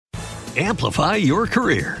Amplify your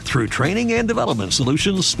career through training and development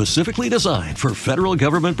solutions specifically designed for federal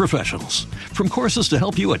government professionals. From courses to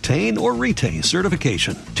help you attain or retain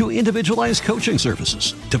certification, to individualized coaching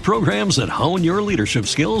services, to programs that hone your leadership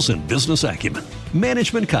skills and business acumen,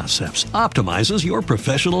 Management Concepts optimizes your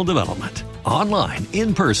professional development. Online,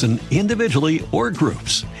 in person, individually, or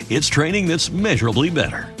groups, it's training that's measurably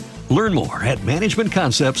better. Learn more at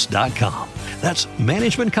managementconcepts.com. That's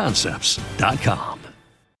managementconcepts.com.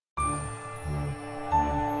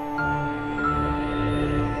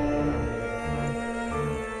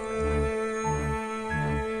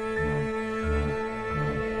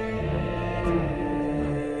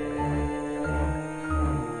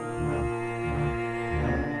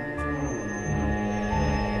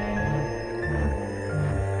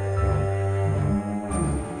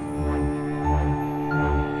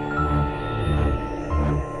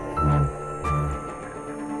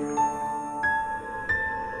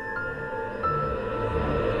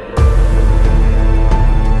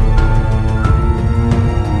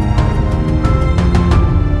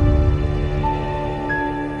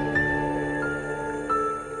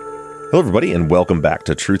 Hello, everybody, and welcome back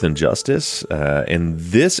to Truth and Justice. In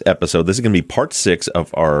this episode, this is going to be part 6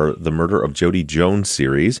 of our The Murder of Jodi Jones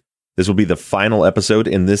series. This will be the final episode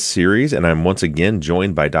in this series, and I'm once again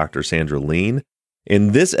joined by Dr. Sandra Lean.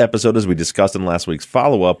 In this episode, as we discussed in last week's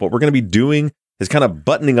follow-up, what we're going to be doing is kind of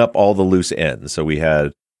buttoning up all the loose ends. So we've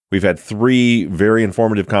had 3 very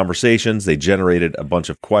informative conversations. They generated a bunch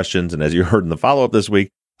of questions, and as you heard in the follow-up this week,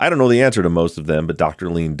 I don't know the answer to most of them, but Dr.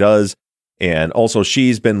 Lean does. And also,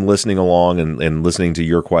 she's been listening along and listening to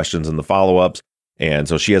your questions and the follow-ups. And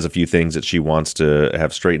so she has a few things that she wants to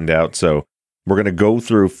have straightened out. So we're going to go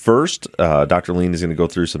through first. Dr. Lean is going to go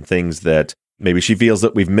through some things that maybe she feels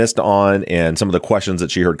that we've missed on and some of the questions that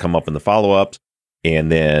she heard come up in the follow-ups.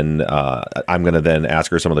 And then I'm going to then ask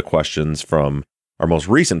her some of the questions from our most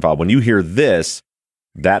recent follow-up. When you hear this,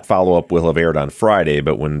 that follow-up will have aired on Friday.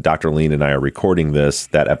 But when Dr. Lean and I are recording this,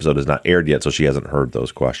 that episode is not aired yet. So she hasn't heard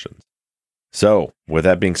those questions. So, with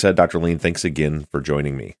that being said, Dr. Lean, thanks again for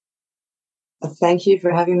joining me. Thank you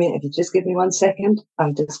for having me. If you just give me 1 second,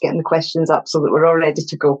 I'm just getting the questions up so that we're all ready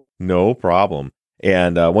to go. No problem.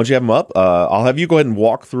 And once you have them up, I'll have you go ahead and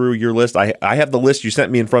walk through your list. I have the list you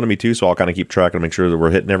sent me in front of me too, so I'll kind of keep track and make sure that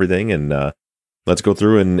we're hitting everything. And let's go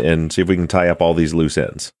through and see if we can tie up all these loose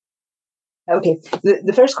ends. Okay.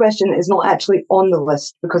 The first question is not actually on the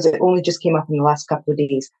list because it only just came up in the last couple of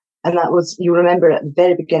days. And that was, you remember at the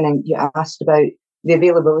very beginning, you asked about the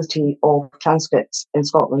availability of transcripts in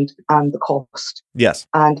Scotland and the cost. Yes.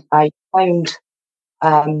 And I found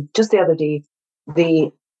just the other day,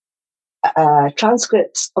 the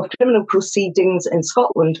transcripts of criminal proceedings in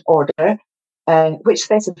Scotland order, which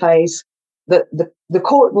specifies that the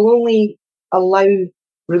court will only allow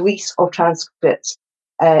release of transcripts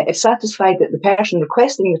if satisfied that the person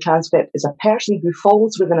requesting the transcript is a person who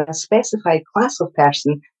falls within a specified class of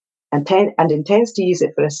person and intends to use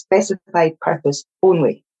it for a specified purpose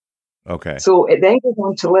only. Okay. So it then goes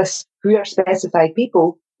on to list who are specified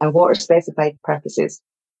people and what are specified purposes.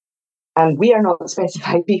 And we are not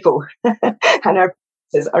specified people, and our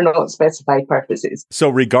purposes are not specified purposes. So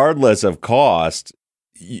regardless of cost,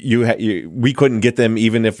 we couldn't get them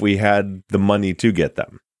even if we had the money to get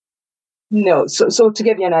them. No. So to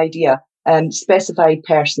give you an idea, specified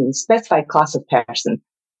person, specified class of person,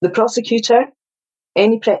 the prosecutor,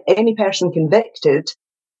 any person convicted,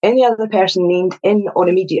 any other person named in or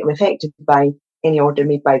immediately affected by any order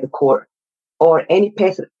made by the court, or any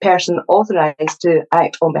person authorised to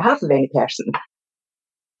act on behalf of any person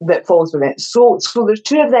that falls within it. So there's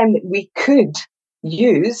 2 of them that we could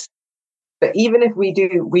use, but even if we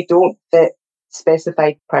do, we don't fit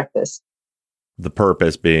specified purpose. The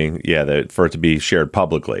purpose being, for it to be shared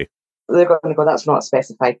publicly. They're going to go, that's not a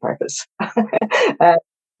specified purpose.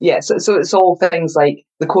 So it's all things like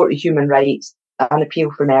the Court of Human Rights, an appeal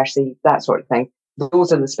for mercy, that sort of thing.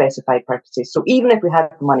 Those are the specified purposes. So even if we had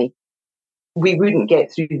the money, we wouldn't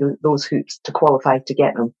get through those hoops to qualify to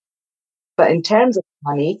get them. But in terms of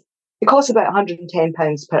money, it costs about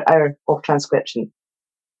 £110 per hour of transcription.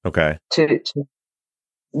 Okay. To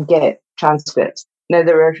get transcripts. Now,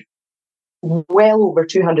 there are well over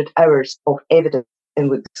 200 hours of evidence in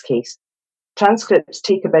Luke's case. Transcripts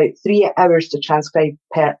take about 3 hours to transcribe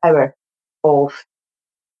per hour of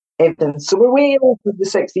evidence. So we're way over the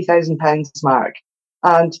 £60,000 mark.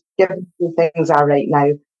 And given the things are right now,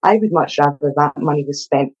 I would much rather that money was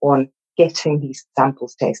spent on getting these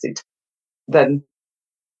samples tested than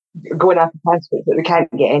going after transcripts that we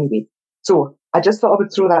can't get anyway. So I just thought I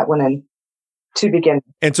would throw that one in to begin.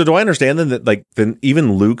 And so do I understand then that then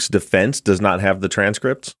even Luke's defense does not have the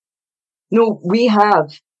transcripts? No, we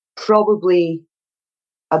have probably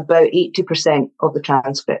about 80% of the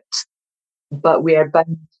transcripts, but we are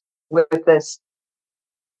bound with this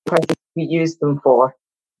purpose we use them for.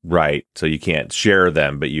 Right. So you can't share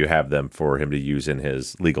them, but you have them for him to use in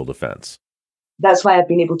his legal defense. That's why I've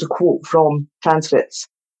been able to quote from transcripts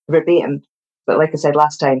verbatim. But like I said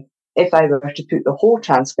last time, if I were to put the whole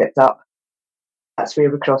transcript up, that's where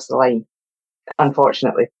we cross the line,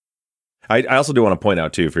 unfortunately. I also do want to point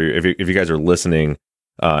out, too, if you guys are listening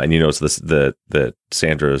and you notice that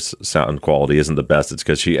Sandra's sound quality isn't the best, it's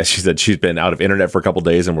because she said she's been out of internet for a couple of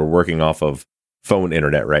days and we're working off of phone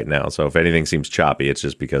internet right now. So if anything seems choppy, it's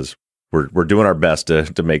just because we're doing our best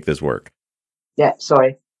to make this work. Yeah,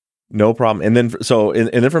 sorry. No problem. And then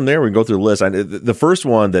then from there we can go through the list. The first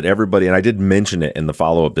one that everybody, and I did mention it in the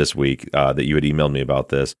follow up this week that you had emailed me about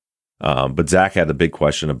this, but Zach had a big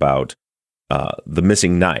question about the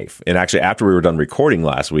missing knife. And actually, after we were done recording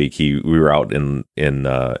last week, we were out in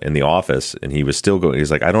the office, and he was still going.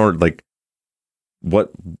 He's like, I don't like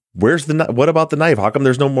what about the knife? How come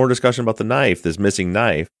there's no more discussion about the knife, this missing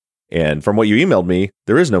knife? And from what you emailed me,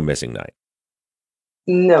 there is no missing knife.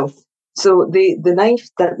 No. So the knife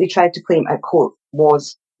that they tried to claim at court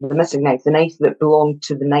was the missing knife, the knife that belonged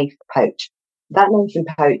to the knife pouch. That knife and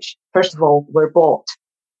pouch, first of all, were bought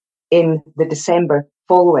in the December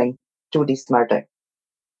following Jodi's murder.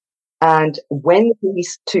 And when the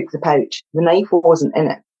police took the pouch, the knife wasn't in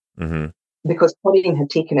it. Mm-hmm. Because Colleen had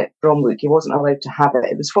taken it from Luke. He wasn't allowed to have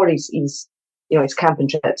it. It was for his camping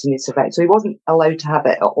trips and his survived. So he wasn't allowed to have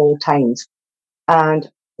it at all times. And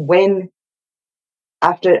when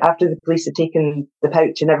after the police had taken the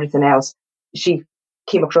pouch and everything else, she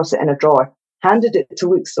came across it in a drawer, handed it to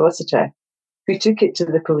Luke's solicitor, who took it to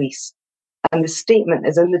the police. And the statement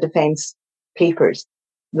is in the defence papers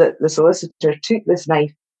that the solicitor took this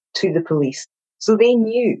knife to the police. So they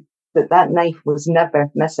knew that knife was never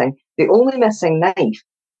missing. The only missing knife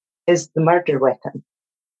is the murder weapon.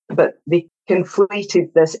 But they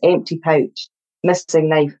conflated this empty pouch. Missing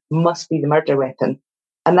knife must be the murder weapon.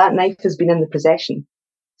 And that knife has been in the possession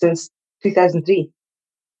since 2003.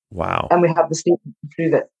 Wow. And we have the statement to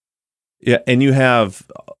prove it. Yeah, and you have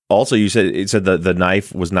also, you said the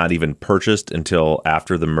knife was not even purchased until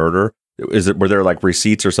after the murder. Were there like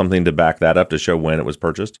receipts or something to back that up to show when it was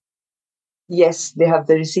purchased? Yes, they have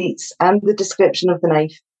the receipts and the description of the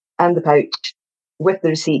knife and the pouch with the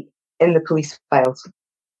receipt in the police files.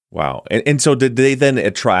 Wow. And so did they then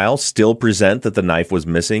at trial still present that the knife was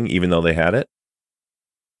missing even though they had it?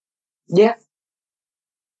 Yeah.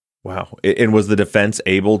 Wow. And was the defense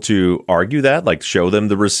able to argue that, like show them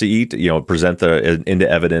the receipt, present into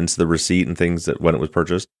evidence the receipt and things that when it was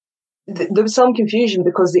purchased? There was some confusion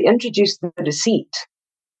because they introduced the receipt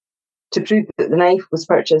to prove that the knife was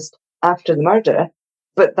purchased after the murder,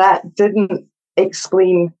 but that didn't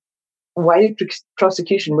explain why the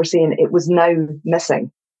prosecution were saying it was now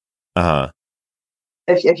missing. Uh-huh.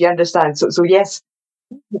 If you understand. So yes,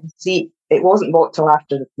 see, it wasn't bought till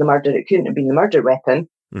after the murder. It couldn't have been the murder weapon.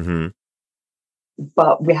 Mm-hmm.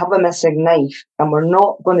 But we have a missing knife, and we're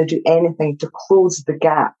not going to do anything to close the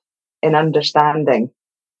gap in understanding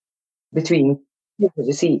between the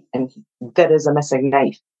receipt and there is a missing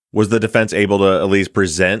knife. Was the defense able to at least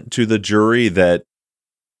present to the jury that,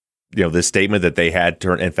 this statement that they had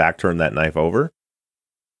in fact turned that knife over?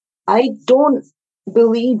 I don't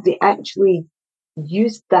believe they actually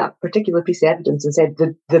used that particular piece of evidence and said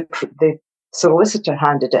the solicitor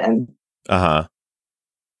handed it in. Uh-huh.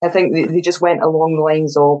 I think they just went along the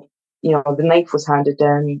lines of, the knife was handed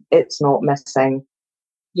in, it's not missing,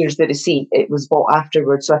 here's the receipt, it was bought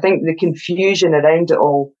afterwards. So I think the confusion around it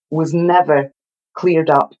all was never cleared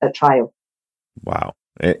up at trial. Wow.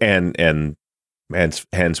 And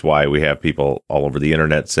hence why we have people all over the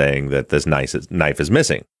internet saying that this knife is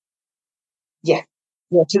missing. Yeah,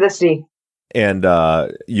 to this day. And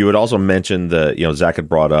you had also mentioned that, Zach had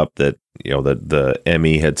brought up that, that the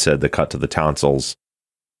ME had said the cut to the tonsils,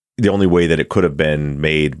 the only way that it could have been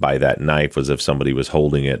made by that knife was if somebody was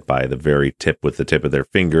holding it by the very tip with the tip of their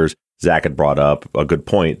fingers. Zach had brought up a good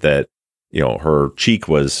point that, her cheek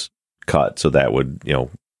was cut, so that would,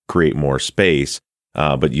 create more space.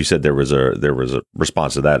 But you said there was a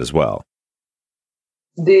response to that as well.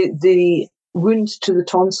 The wound to the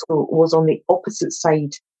tonsil was on the opposite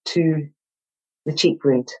side to the cheek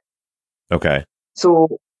wound. Okay.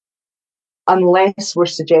 So unless we're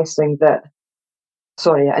suggesting that,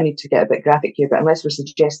 sorry, I need to get a bit graphic here, but unless we're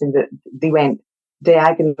suggesting that they went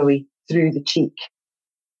diagonally through the cheek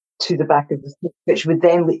to the back of the cheek, which would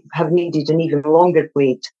then have needed an even longer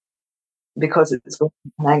blade because it's going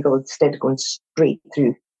an angle instead of going straight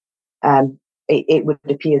through. it would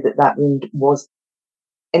appear that wound was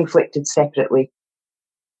inflicted separately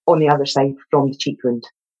on the other side from the cheek wound.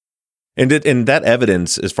 And that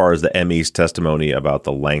evidence, as far as the ME's testimony about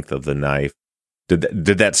the length of the knife, did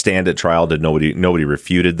that stand at trial? Did nobody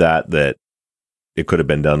refuted that it could have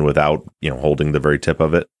been done without holding the very tip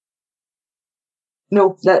of it?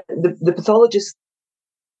 No, the pathologist,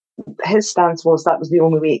 his stance was that was the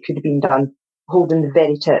only way it could have been done, holding the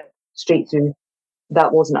very tip straight through.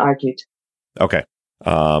 That wasn't argued. Okay.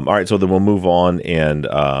 All right. So then we'll move on. And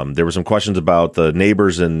there were some questions about the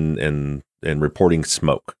neighbors and reporting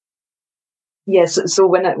smoke. Yes. So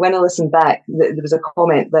when I listened back, there was a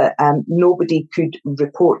comment that nobody could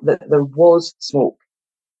report that there was smoke.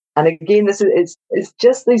 And again, it's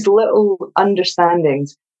just these little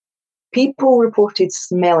understandings. People reported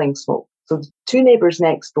smelling smoke. So the two neighbours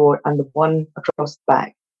next door and the one across the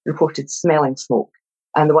back reported smelling smoke.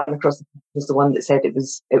 And the one across the back was the one that said it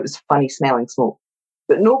was funny smelling smoke.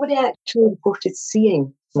 But nobody actually reported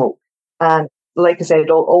seeing smoke. And like I said,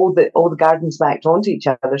 all the gardens backed onto each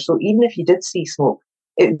other. So even if you did see smoke,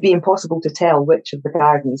 it would be impossible to tell which of the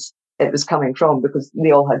gardens it was coming from because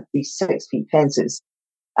they all had these 6 feet fences.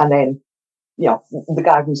 And then, the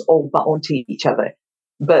gardens all butt onto each other.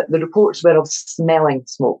 But the reports were of smelling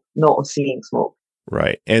smoke, not of seeing smoke.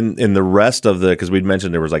 Right. And the rest of because we'd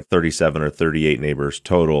mentioned there was like 37 or 38 neighbors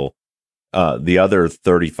total. The other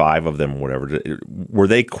 35 of them, whatever, were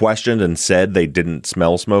they questioned and said they didn't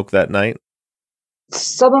smell smoke that night?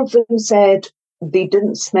 Some of them said they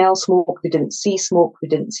didn't smell smoke, they didn't see smoke, they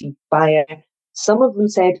didn't see fire. Some of them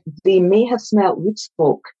said they may have smelt wood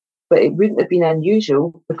smoke, but it wouldn't have been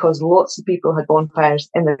unusual because lots of people had bonfires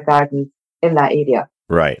in their garden in that area.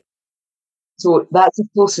 Right. So that's as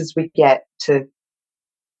close as we get to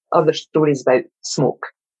other stories about smoke.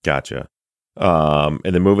 Gotcha. And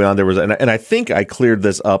then moving on, there was, and I think I cleared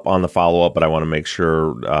this up on the follow-up, but I want to make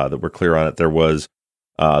sure that we're clear on it. There was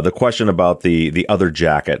the question about the other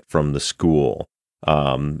jacket from the school.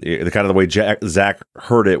 The kind of the way Zach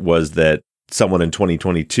heard it was that someone in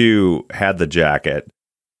 2022 had the jacket,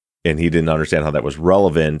 and he didn't understand how that was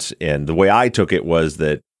relevant. And the way I took it was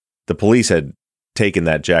that the police had taken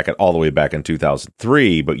that jacket all the way back in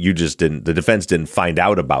 2003, but the defense didn't find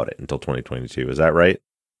out about it until 2022. Is that right?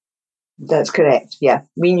 That's correct. Yeah.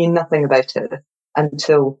 We knew nothing about it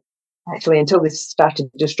until they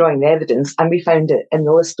started destroying the evidence, and we found it in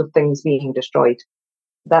the list of things being destroyed.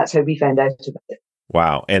 That's how we found out about it.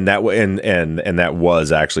 Wow. And that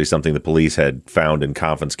was actually something the police had found and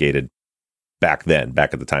confiscated back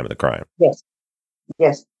at the time of the crime. Yes.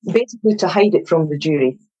 Yes. Basically to hide it from the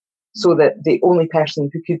jury, so that the only person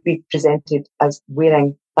who could be presented as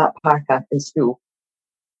wearing that parka in school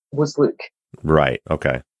was Luke. Right.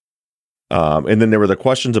 Okay. And then there were the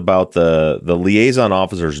questions about the liaison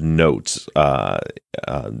officer's notes.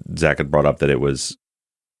 Zach had brought up that it was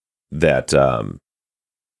that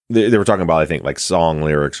they were talking about, I think, like song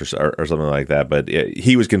lyrics or something like that. But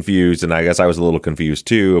he was confused, and I guess I was a little confused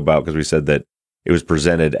too because we said that it was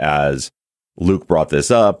presented as Luke brought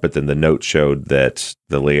this up, but then the note showed that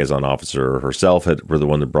the liaison officer herself were the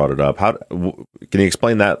one that brought it up. Can you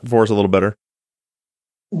explain that for us a little better?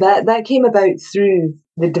 That came about through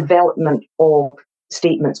the development of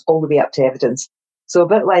statements all the way up to evidence. So a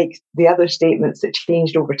bit like the other statements that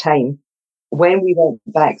changed over time, when we went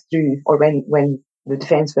back through, or when the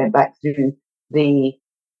defence went back through the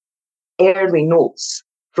early notes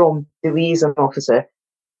from the liaison officer,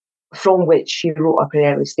 from which she wrote up her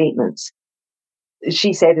early statements,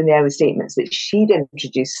 she said in the early statements that she'd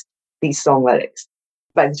introduced these song lyrics.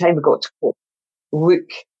 By the time we got to court,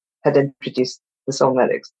 Luke had introduced the song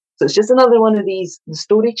lyrics. So it's just another one of these, the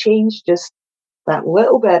story changed just that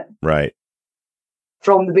little bit. Right.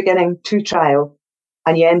 From the beginning to trial,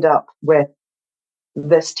 and you end up with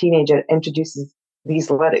this teenager introduces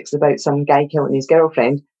these lyrics about some guy killing his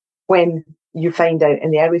girlfriend, when you find out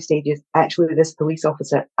in the early stages, actually this police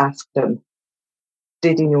officer asked him,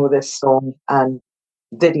 did he know this song, and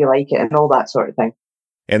did he like it, and all that sort of thing.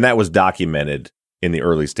 And that was documented in the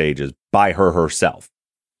early stages by her herself.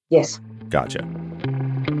 Yes. Gotcha.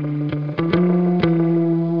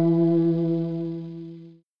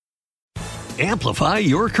 Amplify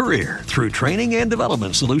your career through training and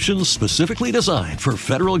development solutions specifically designed for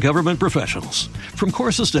federal government professionals. From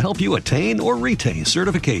courses to help you attain or retain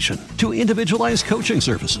certification, to individualized coaching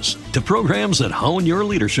services, to programs that hone your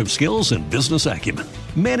leadership skills and business acumen,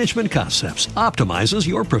 Management Concepts optimizes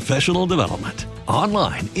your professional development.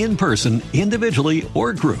 Online, in person, individually,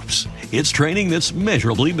 or groups, it's training that's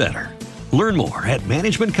measurably better. Learn more at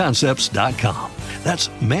managementconcepts.com. That's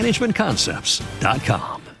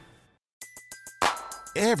managementconcepts.com.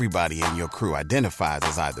 Everybody in your crew identifies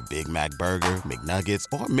as either Big Mac Burger, McNuggets,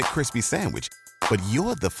 or McCrispy Sandwich. But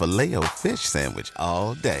you're the Filet-O-Fish Sandwich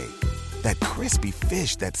all day. That crispy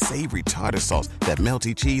fish, that savory tartar sauce, that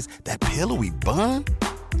melty cheese, that pillowy bun.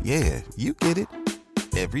 Yeah, you get it.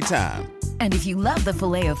 Every time. And if you love the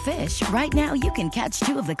Filet-O-Fish, right now you can catch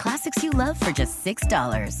two of the classics you love for just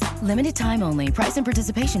 $6. Limited time only. Price and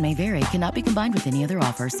participation may vary. Cannot be combined with any other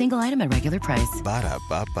offer. Single item at regular price.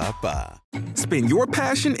 Ba-da-ba-ba-ba. Spin your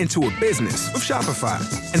passion into a business with Shopify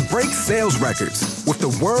and break sales records with the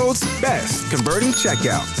world's best converting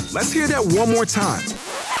checkout. Let's hear that one more time.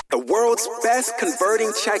 The world's best converting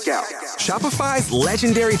checkout. Shopify's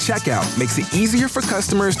legendary checkout makes it easier for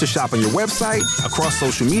customers to shop on your website, across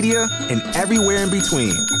social media, and everywhere in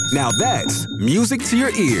between. Now that's music to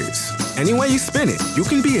your ears. Any way you spin it, you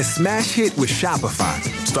can be a smash hit with Shopify.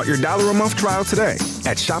 Start your $1 a month trial today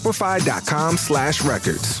at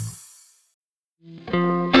shopify.com/records.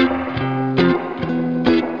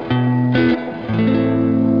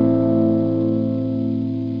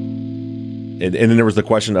 And then there was the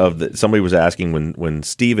question of that somebody was asking when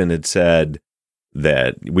Steven had said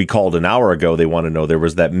that we called an hour ago, they want to know there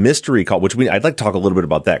was that mystery call, which I'd like to talk a little bit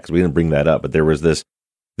about that because we didn't bring that up, but there was this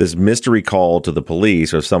mystery call to the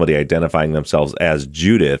police of somebody identifying themselves as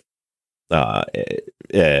Judith at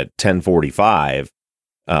 10:45,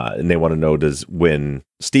 and they want to know when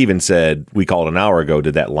Steven said we called an hour ago,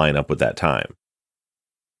 did that line up with that time?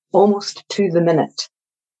 Almost to the minute.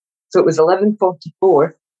 So it was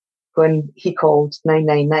 11:44 when he called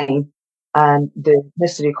 999, and the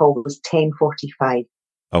mystery call was 10:45.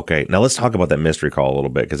 Okay, now let's talk about that mystery call a little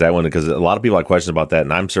bit because a lot of people had questions about that,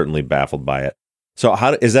 and I'm certainly baffled by it. So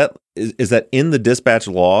how is that in the dispatch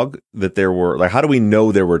log that there were, like, how do we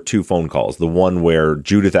know there were two phone calls? The one where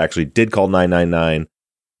Judith actually did call 999,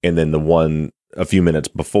 and then the one a few minutes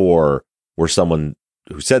before where someone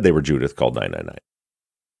who said they were Judith called 999.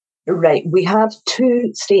 Right, we have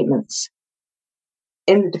two statements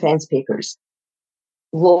in the defense papers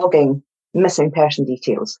logging missing person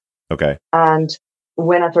details. Okay. And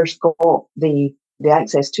when I first got the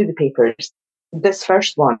access to the papers, this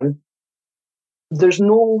first one, there's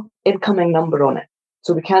no incoming number on it.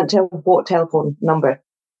 So we can't tell what telephone number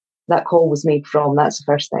that call was made from. That's the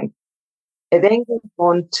first thing. It then goes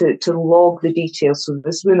on to log the details. So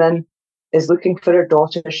this woman is looking for her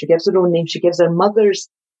daughter. She gives her own name. She gives her mother's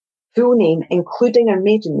full name, including her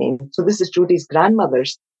maiden name. So this is Jodi's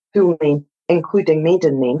grandmother's full name, including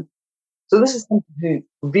maiden name. So this is someone who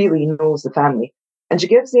really knows the family. And she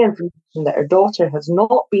gives the information that her daughter has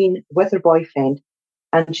not been with her boyfriend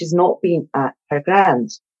and she's not been at her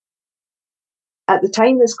grand's. At the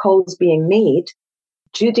time this call is being made,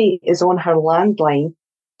 Jodi is on her landline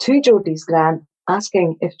to Jodi's grand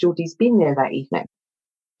asking if Jodi's been there that evening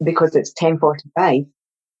because it's 10:45.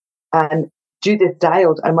 And Judith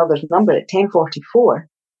dialed her mother's number at 10:44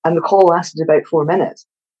 and the call lasted about 4 minutes.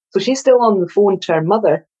 So she's still on the phone to her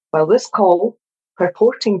mother while this call,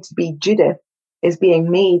 purporting to be Judith, is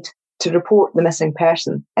being made to report the missing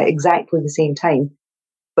person at exactly the same time.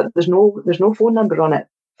 But there's no phone number on it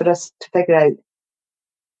for us to figure out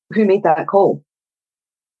who made that call.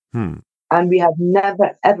 And we have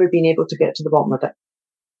never, ever been able to get to the bottom of it.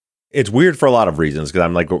 It's weird for a lot of reasons because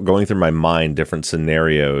I'm like going through my mind different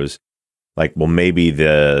scenarios. Like, well, maybe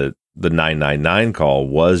the 999 call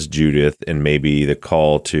was Judith and maybe the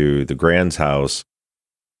call to the grand's house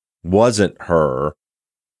wasn't her.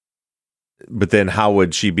 But then how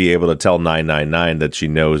would she be able to tell 999 that she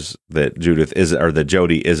knows that Judith isn't, or that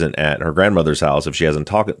Jodi isn't at her grandmother's house if she hasn't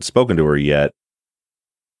spoken to her yet?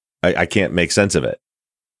 I can't make sense of it.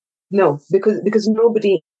 No, because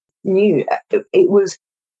nobody knew. It was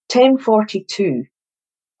 10:42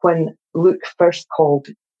 when Luke first called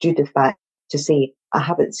Judith back to say, I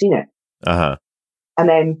haven't seen it. Uh-huh. And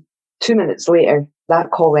then 2 minutes later,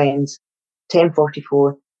 that call ends,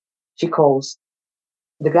 10:44, she calls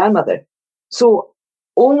the grandmother. So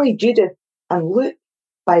only Judith and Luke,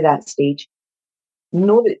 by that stage,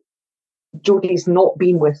 know that Jodi's not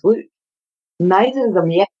been with Luke. Neither of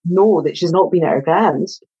them yet know that she's not been at her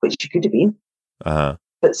grand's, which she could have been. Uh-huh.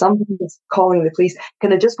 But somebody's calling the police.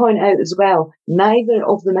 Can I just point out as well, neither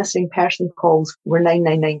of the missing person calls were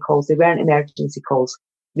 999 calls. They weren't emergency calls.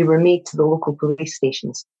 They were made to the local police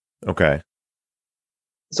stations. Okay.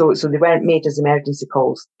 So they weren't made as emergency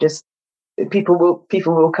calls. Just people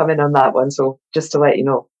will come in on that one. So just to let you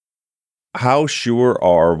know. How sure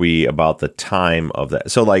are we about the time of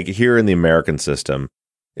that? So like here in the American system,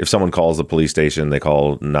 if someone calls the police station, they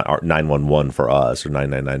call 911 for us or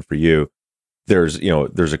 999 for you. there's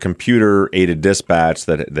a computer aided dispatch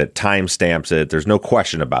that timestamps it. There's no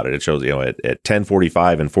question about it. It shows, at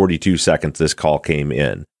 10:45 and 42 seconds, this call came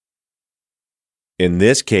in. In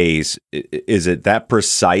this case, is it that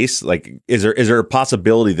precise? Like, is there a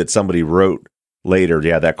possibility that somebody wrote later,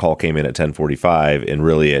 yeah, that call came in at 10:45 and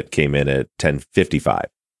really it came in at 10:55?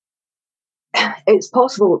 It's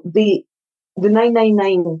possible. The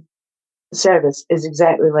 999 service is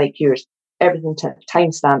exactly like yours. Everything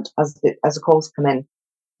time-stamped as the calls come in.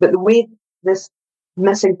 But the way this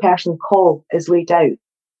missing person call is laid out,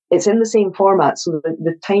 it's in the same format. So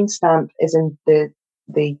the timestamp is in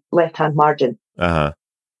the left-hand margin. Uh-huh.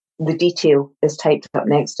 The detail is typed up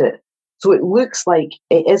next to it. So it looks like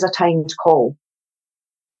it is a timed call.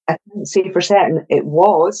 I can't say for certain it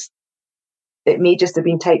was. It may just have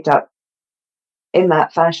been typed up in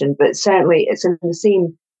that fashion, but certainly it's in the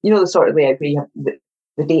same, the sort of layout where you have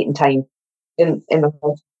the date and time in the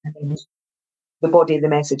body of the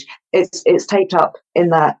message. It's typed up in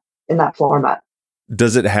that format.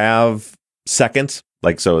 Does it have seconds?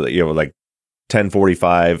 Like, so that, like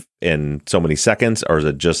 10:45 in so many seconds, or does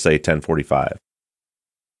it just say 10:45?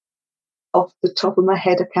 Off the top of my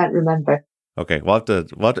head, I can't remember. Okay,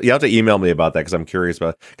 you have to email me about that because I'm curious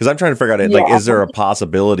about, because I'm trying to figure out like, is there a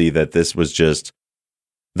possibility that this was just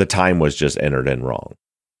the time was just entered in wrong?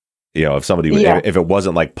 If somebody if it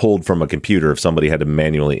wasn't like pulled from a computer, if somebody had to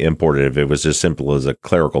manually import it, if it was just simple as a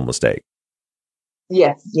clerical mistake.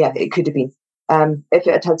 Yeah, it could have been. If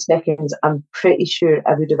it had seconds, I'm pretty sure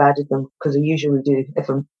I would have added them, because I usually do. If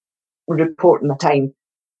I'm reporting the time,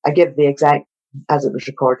 I give the exact as it was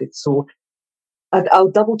recorded. So I'll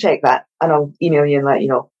double check that and I'll email you and let you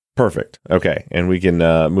know. Perfect. Okay. And we can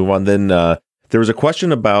move on. Then there was a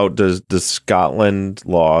question about, does Scotland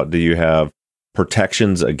law, do you have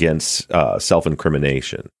protections against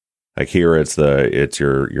self-incrimination? Like here, it's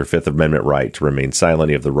your Fifth Amendment right to remain silent.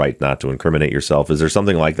 You have the right not to incriminate yourself. Is there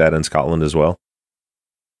something like that in Scotland as well?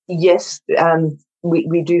 Yes,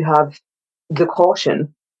 we do have the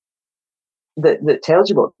caution that tells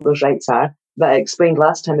you what those rights are, that I explained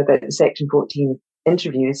last time about the Section 14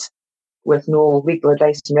 interviews with no legal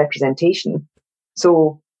advice and representation.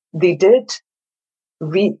 So they did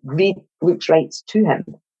read Luke's rights to him.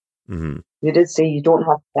 Mm-hmm. They did say you don't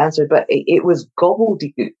have to answer, but it was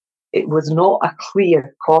gobbledygook. It was not a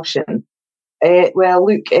clear caution. Well,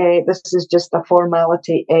 Luke, this is just a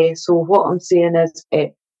formality. So what I'm saying is,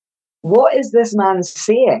 what is this man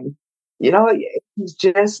saying? It's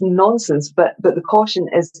just nonsense. But the caution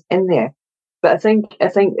is in there. But I think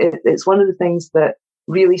it's one of the things that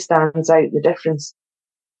really stands out, the difference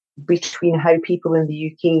between how people in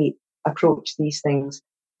the UK approach these things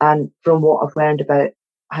and from what I've learned about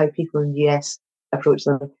how people in the US approach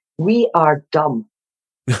them. We are dumb.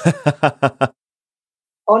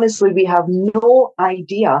 Honestly, we have no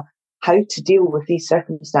idea how to deal with these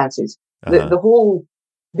circumstances. Uh-huh. The whole,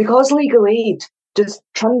 because legal aid just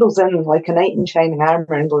trundles in like a knight in shining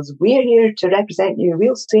armour and goes, we're here to represent you,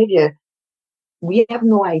 we'll save you. We have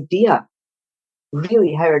no idea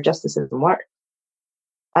really how our justice system works.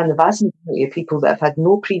 And the vast majority of people that have had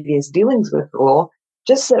no previous dealings with the law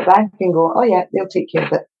just sit back and go, oh yeah, they'll take care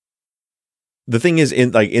of it. The thing is,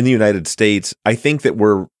 in the United States, I think that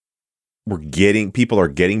people are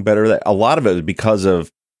getting better at that. A lot of it is because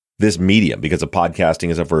of this medium, because of podcasting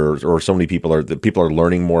and stuff, or so many people are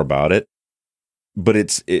learning more about it. But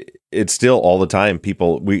it's still all the time.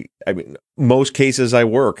 Most cases I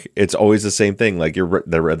work, it's always the same thing. Like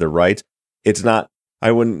the rights. It's not.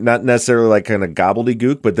 I wouldn't, not necessarily like kind of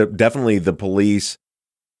gobbledygook, but definitely the police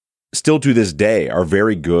still to this day are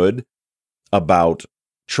very good about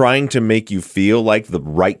trying to make you feel like the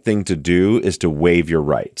right thing to do is to waive your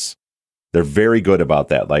rights. They're very good about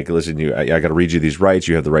that. Like, listen, I got to read you these rights.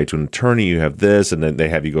 You have the right to an attorney. You have this, and then they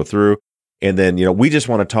have you go through. And then, we just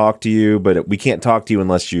want to talk to you, but we can't talk to you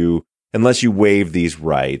unless you waive these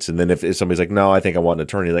rights. And then if somebody's like, no, I think I want an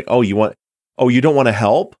attorney, like, you don't want to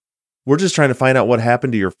help? We're just trying to find out what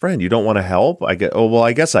happened to your friend. You don't want to help? I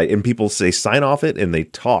guess and people say sign off it and they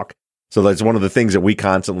talk. So that's one of the things that we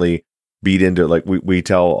constantly beat into. Like we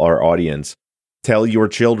tell our audience, tell your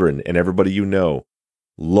children and everybody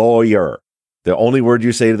lawyer. The only word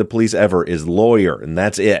you say to the police ever is lawyer, and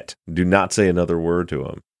that's it. Do not say another word to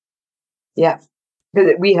them. Yeah.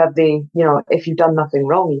 But we have if you've done nothing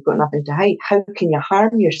wrong, you've got nothing to hide. How can you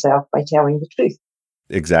harm yourself by telling the truth?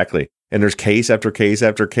 Exactly. And there's case after case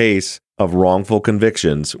after case of wrongful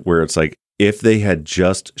convictions where it's like, if they had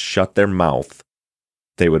just shut their mouth,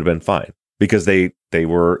 they would have been fine because they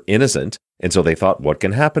were innocent. And so they thought, what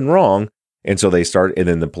can happen wrong? And so and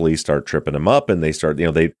then the police start tripping them up and they start,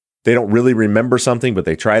 they don't really remember something, but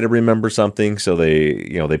they try to remember something. So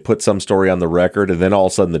they put some story on the record, and then all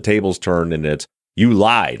of a sudden the tables turn and it's, you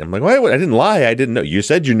lied. I'm like, wait, I didn't lie. I didn't know. You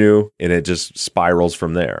said you knew. And it just spirals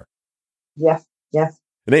from there. Yeah. Yeah.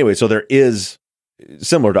 And anyway, so there is,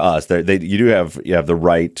 similar to us, you have the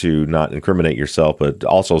right to not incriminate yourself, but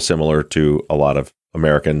also similar to a lot of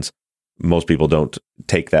Americans, most people don't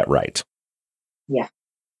take that right. Yeah.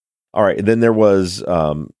 All right. And then there was,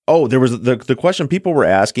 there was the question people were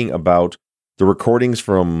asking about the recordings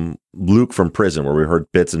from Luke from prison, where we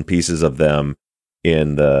heard bits and pieces of them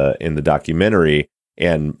in the documentary.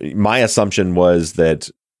 And my assumption was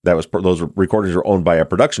that was those recordings were owned by a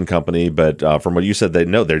production company, but from what you said, they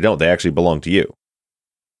don't. They actually belong to you.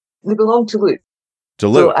 They belong to Luke. To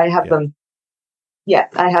Luke. So I have them. Yeah,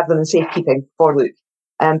 I have them in safekeeping for Luke.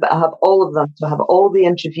 But I have all of them. So I have all the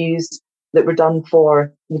interviews that were done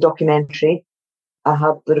for the documentary. I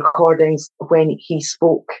have the recordings when he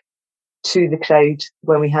spoke to the crowd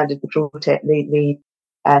when we handed the protest, the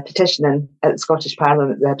petitioning at the Scottish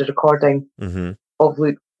Parliament. We had a recording of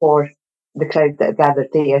Luke for the crowd that gathered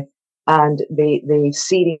there. And the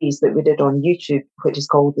series that we did on YouTube, which is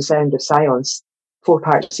called The Sound of Silence,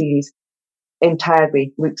 4-part series,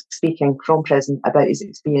 entirely Luke speaking from prison about his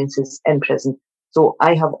experiences in prison. So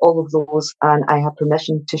I have all of those, and I have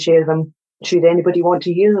permission to share them should anybody want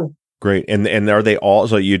to hear them. Great. And are they all,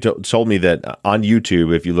 so you told me that on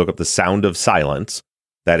YouTube, if you look up The Sound of Silence,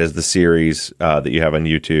 that is the series that you have on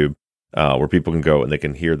YouTube where people can go and they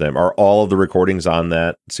can hear them. Are all of the recordings on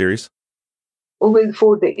that series? Only the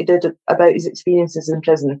 4 that he did about his experiences in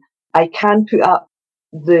prison. I can put up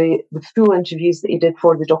the full interviews that he did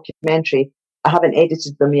for the documentary. I haven't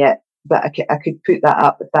edited them yet, but I could put that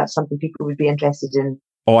up if that's something people would be interested in.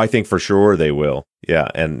 Oh, I think for sure they will. Yeah.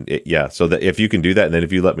 And so that if you can do that, and then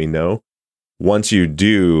if you let me know, once you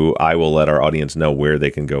do, I will let our audience know where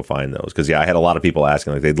they can go find those. Because I had a lot of people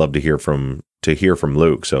asking, like, they'd love to hear from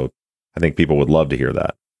Luke. So I think people would love to hear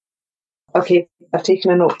that. Okay. I've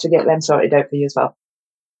taken a note to get them sorted out for you as well.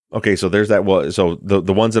 Okay. So there's that. Well, so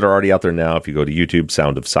the ones that are already out there now, if you go to YouTube,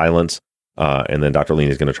 Sound of Silence, and then Dr. Lean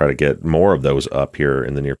is going to try to get more of those up here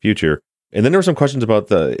in the near future. And then there were some questions about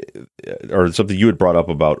or something you had brought up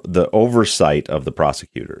about the oversight of the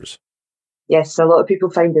prosecutors. Yes, a lot of people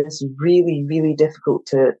find this really, really difficult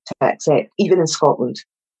to accept, even in Scotland.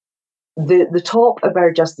 The top of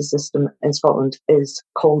our justice system in Scotland is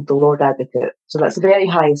called the Lord Advocate. So that's the very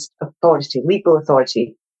highest authority, legal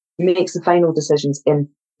authority. He makes the final decisions in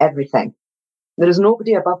everything. There is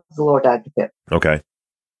nobody above the Lord Advocate. Okay.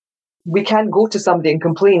 We can't go to somebody and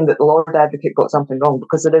complain that the Lord Advocate got something wrong,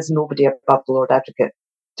 because there is nobody above the Lord Advocate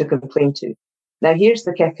to complain to. Now, here's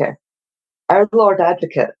the kicker. Our Lord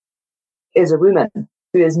Advocate is a woman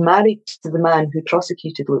who is married to the man who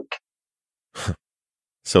prosecuted Luke.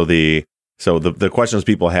 So the questions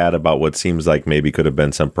people had about what seems like maybe could have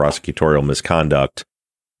been some prosecutorial misconduct,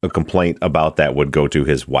 a complaint about that would go to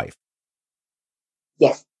his wife.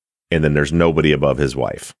 Yes. And then there's nobody above his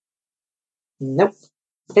wife. Nope.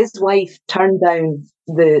 His wife turned down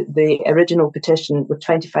the original petition with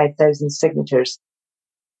 25,000 signatures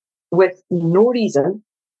with no reason.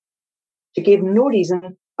 She gave no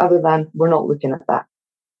reason other than, we're not looking at that.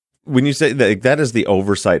 When you say that is the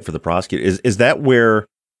oversight for the prosecutor, is that where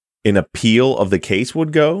an appeal of the case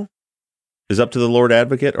would go? Is up to the Lord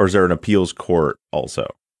Advocate, or is there an appeals court also?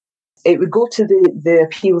 It would go to the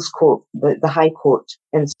appeals court, the High Court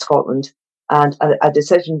in Scotland, and a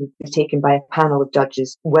decision would be taken by a panel of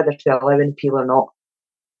judges whether to allow an appeal or not.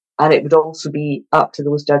 And it would also be up to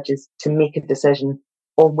those judges to make a decision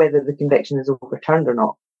on whether the conviction is overturned or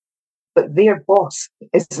not. But their boss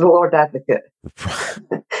is the Lord Advocate.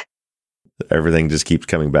 Everything just keeps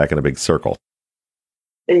coming back in a big circle.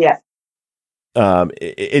 Yeah.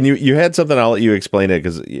 And you had something, I'll let you explain it,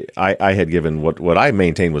 because I had given what I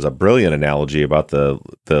maintained was a brilliant analogy about the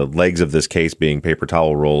legs of this case being paper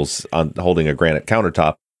towel rolls on holding a granite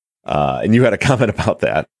countertop. And you had a comment about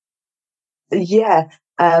that. Yeah.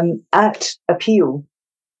 At appeal,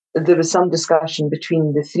 there was some discussion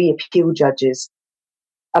between the 3 appeal judges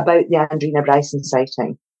about the Andrina Bryson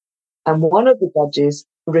sighting. And one of the judges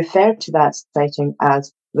referred to that sighting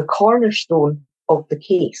as the cornerstone of the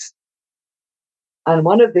case. And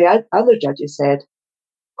one of the other judges said,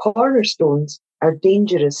 cornerstones are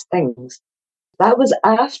dangerous things. That was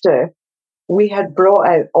after we had brought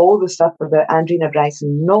out all the stuff about Andrina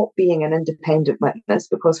Bryson not being an independent witness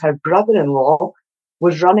because her brother-in-law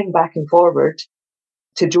was running back and forward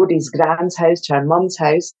to Jodi's grand's house, to her mum's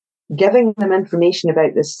house, giving them information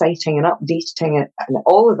about this sighting and updating it and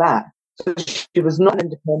all of that. So she was not an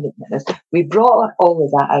independent witness. We brought all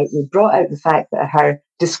of that out. We brought out the fact that her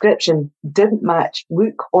description didn't match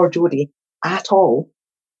Luke or Jodi at all.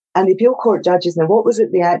 And the appeal court judges, now what was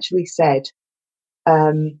it they actually said?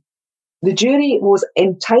 The jury was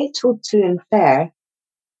entitled to infer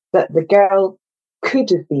that the girl could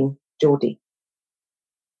have been Jodi.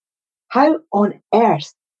 How on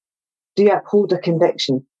earth do you uphold a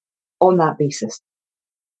conviction on that basis?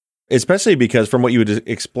 Especially because from what you had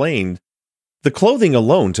explained, the clothing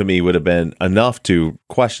alone to me would have been enough to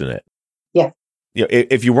question it. Yeah. You know,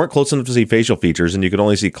 if you weren't close enough to see facial features and you could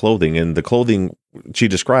only see clothing, and the clothing she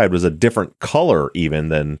described was a different color even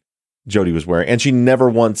than Jodi was wearing, and she never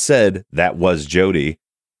once said that was Jodi.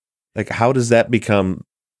 Like, how does that become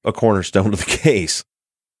a cornerstone of the case?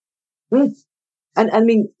 And I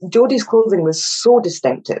mean, Jodi's clothing was so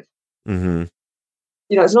distinctive. Mm-hmm.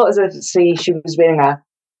 You know, it's not as if, say, she was wearing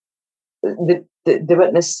the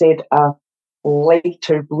witness said a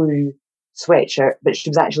lighter blue sweatshirt, but she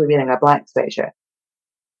was actually wearing a black sweatshirt.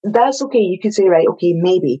 That's okay. You could say, right, okay,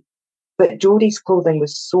 maybe. But Jodi's clothing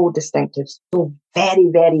was so distinctive, so very,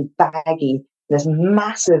 very baggy, this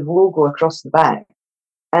massive logo across the back.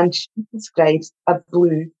 And she describes a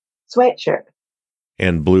blue sweatshirt.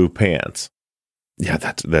 And blue pants. Yeah,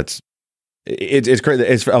 it's crazy.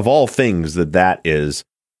 It's, of all things, that is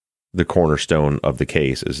the cornerstone of the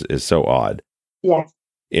case is so odd. Yeah.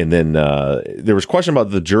 And then there was a question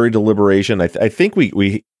about the jury deliberation. I think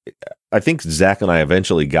I think Zach and I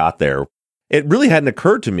eventually got there. It really hadn't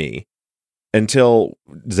occurred to me until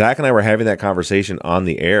Zach and I were having that conversation on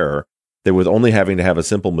the air that with only having to have a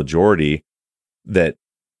simple majority, that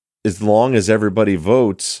as long as everybody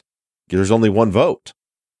votes, there's only one vote.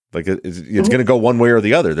 Like it's going to go one way or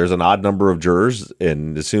the other. There's an odd number of jurors,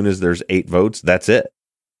 and as soon as there's 8 votes, that's it.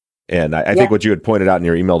 And I think what you had pointed out in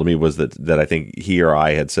your email to me was that I think he or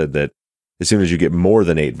I had said that as soon as you get more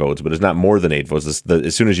than 8 votes, but it's not more than 8 votes.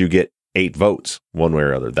 As soon as you get 8 votes, one way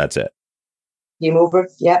or other, that's it. Game over.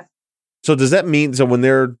 Yeah. So does that mean, so when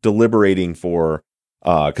they're deliberating for,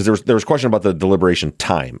 because there was a question about the deliberation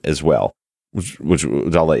time as well, which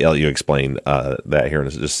I'll let you explain that here in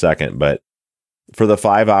just a second. But for the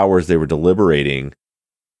 5 hours they were deliberating,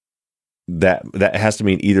 that has to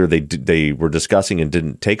mean either they were discussing and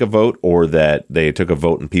didn't take a vote, or that they took a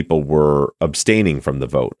vote and people were abstaining from the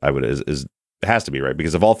vote. It has to be, right?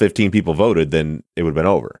 Because if all 15 people voted, then it would have been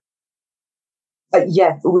over.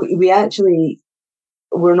 Yeah, we actually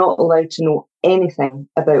were not allowed to know anything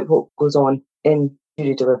about what goes on in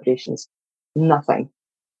jury deliberations. Nothing.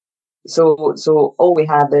 So all we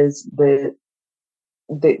have is the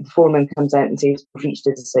foreman comes out and says we've reached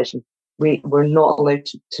a decision. We're not allowed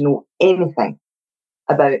to know anything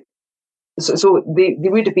about. So they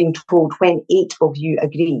would have been told when 8 of you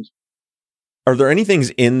agree. Are there any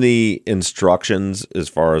things in the instructions as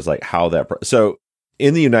far as like how that? So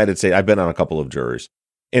in the United States, I've been on a couple of juries,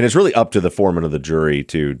 and it's really up to the foreman of the jury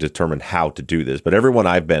to determine how to do this. But everyone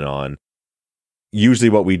I've been on,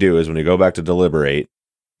 usually what we do is when we go back to deliberate,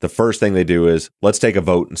 the first thing they do is let's take a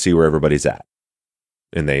vote and see where everybody's at.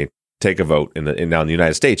 And they take a vote. And now in the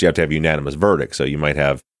United States, you have to have unanimous verdict. So you might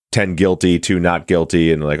have 10 guilty, 2 not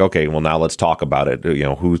guilty, and like, okay, well, now let's talk about it. You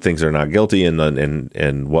know, who thinks they're not guilty,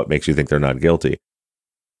 and what makes you think they're not guilty.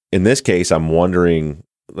 In this case, I'm wondering,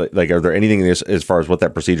 like, are there anything as far as what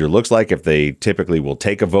that procedure looks like? If they typically will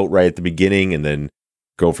take a vote right at the beginning and then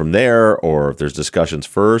go from there, or if there's discussions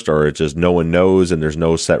first, or it's just no one knows and there's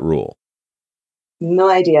no set rule. No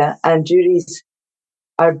idea. And juries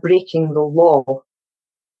are breaking the law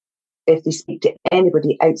if they speak to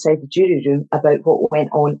anybody outside the jury room about what went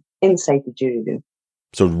on inside the jury room.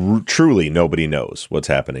 So truly nobody knows what's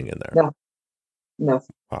happening in there. No.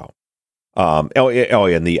 Wow. And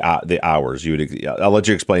the hours. I'll let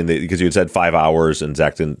you explain because you had said 5 hours, and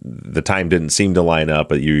Zach the time didn't seem to line up,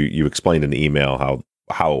 but you explained in the email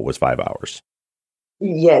how it was 5 hours.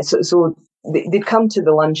 Yeah. So they'd come to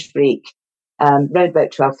the lunch break round about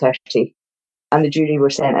 12:30, and the jury were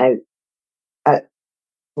sent out at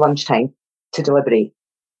lunchtime to deliberate.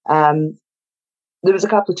 There was a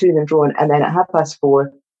couple of to and fro, and then at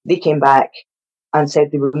 4:30 they came back and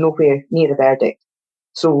said they were nowhere near a verdict.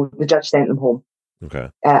 So the judge sent them home. Okay.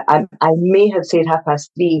 I may have said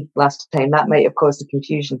 3:30 last time. That might have caused the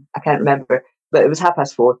confusion. I can't remember, but it was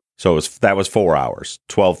 4:30. So that was 4 hours.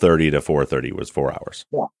 12:30 to 4:30 was 4 hours.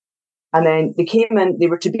 Yeah. And then they came in. They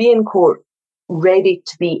were to be in court, ready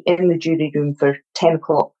to be in the jury room for 10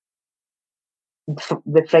 o'clock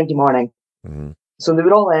the Friday morning. Mm-hmm. So they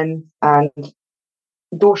were all in, and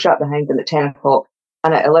door shut behind them at 10 o'clock.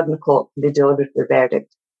 And at 11 o'clock they delivered their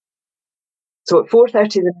verdict. So at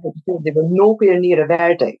 4:30 the night before, they were nowhere near a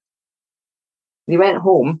verdict. They went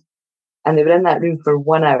home and they were in that room for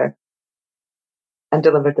 1 hour and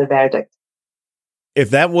delivered their verdict. If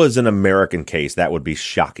that was an American case, that would be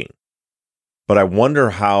shocking. But I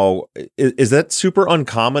wonder how, is that super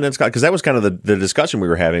uncommon in Scotland? Because that was kind of the discussion we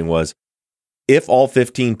were having was, if all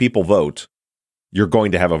 15 people vote, you're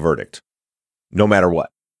going to have a verdict, no matter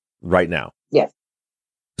what, right now. Yes.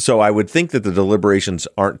 So I would think that the deliberations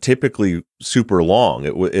aren't typically super long.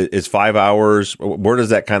 It's 5 hours. Where does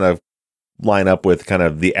that kind of line up with kind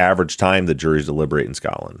of the average time that juries deliberate in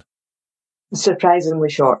Scotland? Surprisingly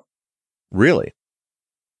short. Really?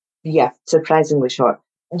 Yeah, surprisingly short.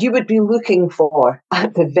 You would be looking for,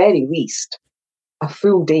 at the very least, a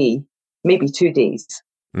full day, maybe 2 days,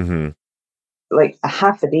 like a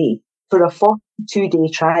half a day for a 42-day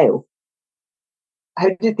trial.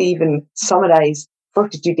 How did they even summarise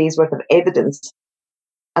 42 days worth of evidence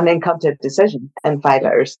and then come to a decision in 5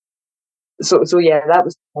 hours? So yeah, that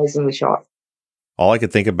was surprisingly short. All I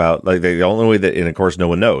could think about, like the only way that, and of course no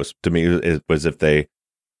one knows, to me, was if they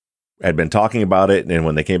had been talking about it, and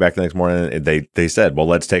when they came back the next morning, they said, well,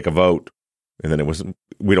 let's take a vote. And then it was,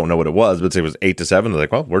 we don't know what it was, but it was 8-7. They're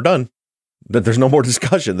like, well, we're done. There's no more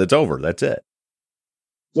discussion. That's over. That's it.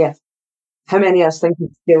 Yeah. How many of us think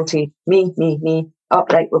it's guilty? Me. Oh,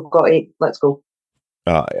 right, we've got 8. Let's go.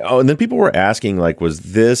 And then people were asking, like, was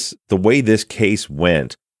this, the way this case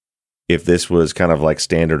went, if this was kind of like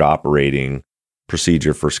standard operating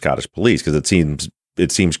procedure for Scottish police? Because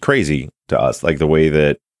it seems crazy to us, like the way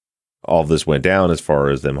that all of this went down as far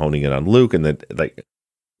as them honing in on Luke, and that like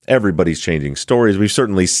everybody's changing stories. We've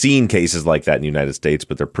certainly seen cases like that in the United States,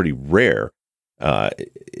 but they're pretty rare.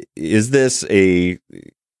 Was this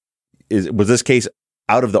case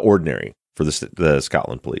out of the ordinary for the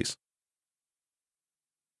Scotland police?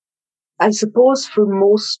 I suppose for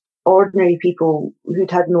most ordinary people who'd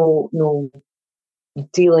had no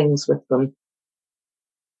dealings with them,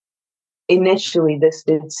 initially this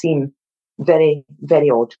did seem very, very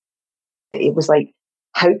odd. It was like,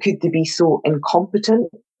 how could they be so incompetent,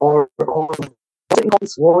 or was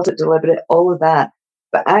it deliberate, all of that.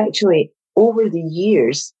 But actually, over the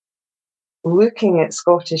years, looking at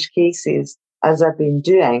Scottish cases as I've been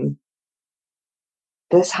doing,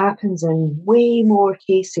 this happens in way more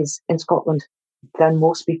cases in Scotland than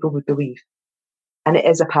most people would believe. And it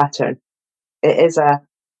is a pattern. It is a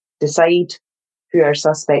decide who our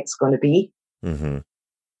suspect's going to be,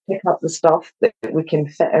 pick up the stuff that we can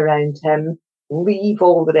fit around him, leave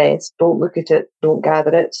all the rest, don't look at it, don't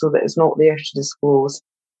gather it so that it's not there to disclose.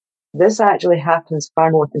 This actually happens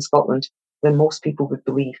far more in Scotland than most people would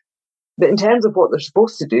believe. But in terms of what they're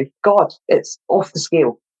supposed to do, God, it's off the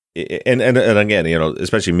scale. And again, you know,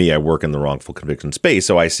 especially me, I work in the wrongful conviction space,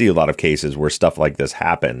 so I see a lot of cases where stuff like this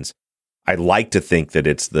happens. I like to think that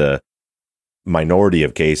it's the minority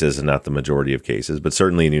of cases and not the majority of cases, but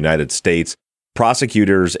certainly in the United States,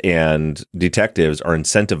 prosecutors and detectives are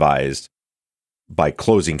incentivized by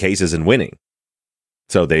closing cases and winning.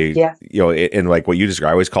 So they, you know, and like what you described,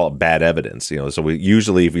 I always call it bad evidence. You know, so we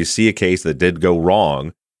usually, if you see a case that did go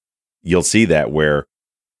wrong, you'll see that where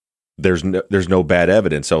there's no bad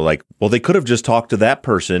evidence. So like, well, they could have just talked to that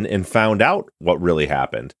person and found out what really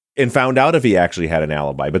happened and found out if he actually had an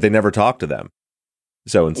alibi, but they never talked to them.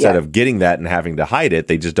 So instead of getting that and having to hide it,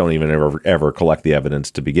 they just don't even ever collect the evidence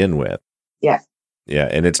to begin with. Yeah. Yeah.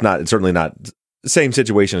 And it's certainly not the same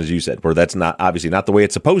situation as you said, where that's not obviously not the way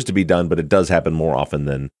it's supposed to be done, but it does happen more often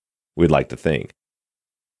than we'd like to think.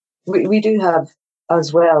 We do have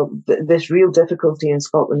as well this real difficulty in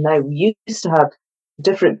Scotland now. We used to have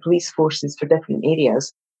different police forces for different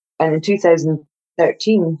areas. And in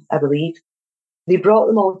 2013, I believe, they brought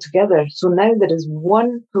them all together. So now there is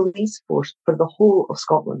one police force for the whole of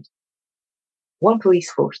Scotland. One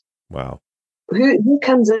police force. Wow. Who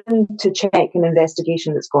comes in to check an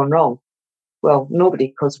investigation that's gone wrong? Well, nobody,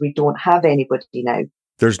 because we don't have anybody now.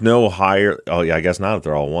 There's no higher. Oh, yeah, I guess not if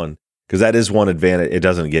they're all one. Because that is one advantage. It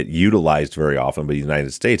doesn't get utilized very often, but in the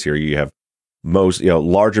United States here, you have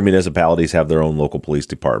larger municipalities have their own local police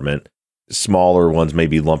department. Smaller ones may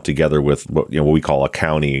be lumped together with what we call a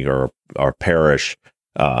county or parish,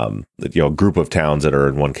 group of towns that are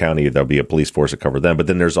in one county. There'll be a police force to cover them. But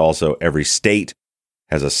then there's also every state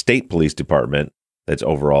has a state police department that's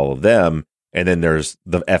over all of them. And then there's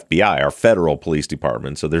the FBI, our federal police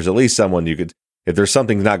department. So there's at least someone you could, if there's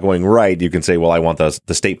something not going right, you can say, well, I want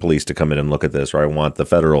the state police to come in and look at this, or I want the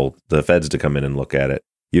feds to come in and look at it.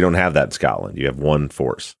 You don't have that in Scotland. You have one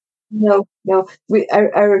force. No.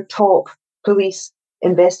 Our top police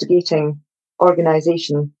investigating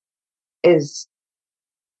organisation is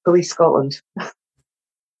Police Scotland.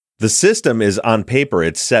 The system is on paper,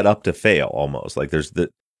 it's set up to fail almost. Like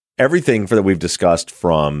everything that we've discussed,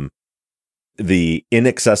 from the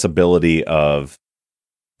inaccessibility of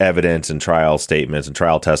evidence and trial statements and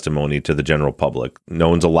trial testimony to the general public. No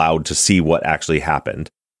one's allowed to see what actually happened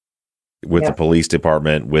with the police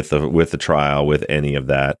department, with the trial, with any of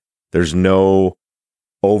that. There's no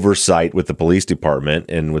oversight with the police department,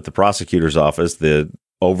 and with the prosecutor's office. The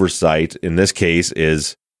oversight in this case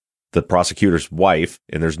is the prosecutor's wife,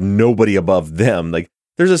 and there's nobody above them. Like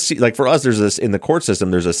for us, there's this in the court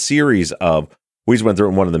system. There's a series of, we just went through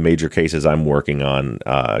in one of the major cases I'm working on,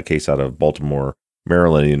 a case out of Baltimore,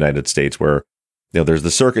 Maryland, United States, where there's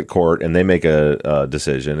the circuit court and they make a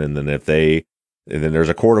decision, and then there's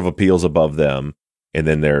a court of appeals above them, and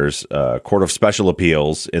then there's a court of special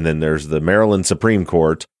appeals, and then there's the Maryland Supreme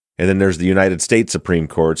Court, and then there's the United States Supreme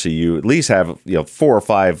Court. So you at least have 4 or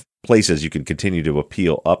 5 places you can continue to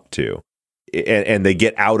appeal up to, and they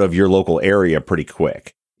get out of your local area pretty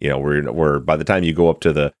quick. Where by the time you go up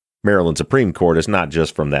to the Maryland Supreme Court, it's not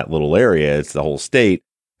just from that little area; it's the whole state.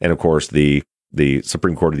 And of course, the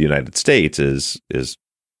Supreme Court of the United States is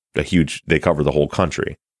a huge. They cover the whole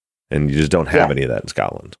country, and you just don't have any of that in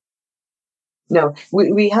Scotland. No,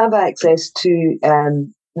 we have access to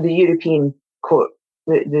the European Court,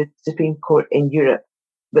 the Supreme Court in Europe,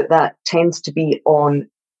 but that tends to be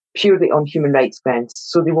purely on human rights grounds.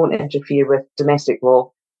 So they won't interfere with domestic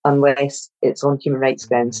law unless it's on human rights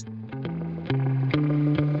grounds.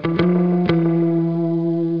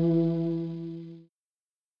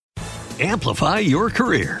 Amplify your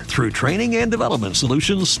career through training and development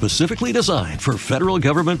solutions specifically designed for federal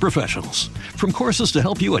government professionals. From courses to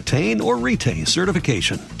help you attain or retain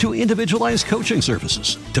certification, to individualized coaching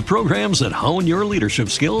services, to programs that hone your leadership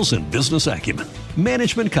skills and business acumen,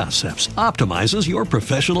 Management Concepts optimizes your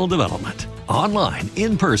professional development. Online,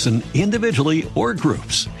 in person, individually, or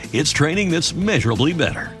groups, it's training that's measurably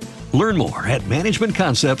better. Learn more at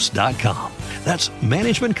managementconcepts.com. That's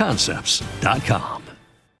managementconcepts.com.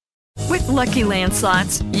 With Lucky Land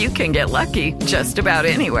Slots, you can get lucky just about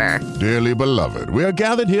anywhere. Dearly beloved, we are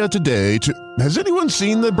gathered here today to... Has anyone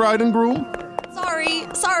seen the bride and groom?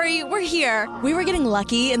 Sorry, we're here. We were getting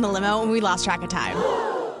lucky in the limo and we lost track of time.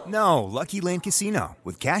 No, Lucky Land Casino,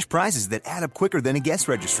 with cash prizes that add up quicker than a guest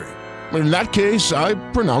registry. In that case, I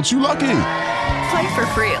pronounce you lucky. Play for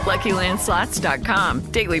free at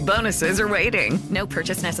LuckyLandSlots.com. Daily bonuses are waiting. No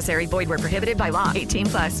purchase necessary. Void where prohibited by law.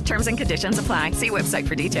 18+. Terms and conditions apply. See website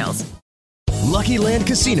for details. Lucky Land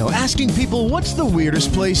Casino, asking people, what's the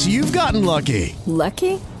weirdest place you've gotten lucky?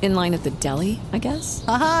 Lucky? In line at the deli, I guess?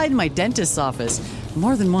 Aha, in my dentist's office.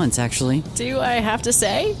 More than once, actually. Do I have to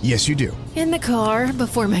say? Yes, you do. In the car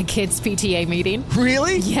before my kids' PTA meeting.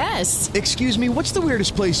 Really? Yes. Excuse me, what's the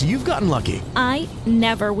weirdest place you've gotten lucky? I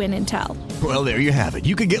never win and tell. Well, there you have it.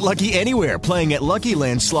 You can get lucky anywhere, playing at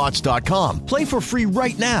LuckyLandSlots.com. Play for free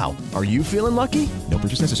right now. Are you feeling lucky? No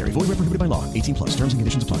purchase necessary. Void where prohibited by law. 18+. Terms and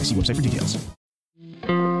conditions apply. See website for details.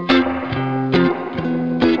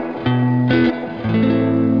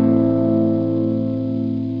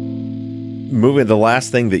 Moving, the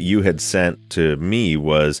last thing that you had sent to me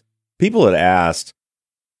was people had asked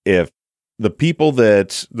if the couple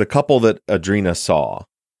that Adrena saw,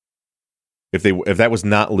 if that was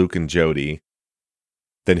not Luke and Jodi,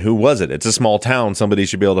 then who was it? It's a small town. Somebody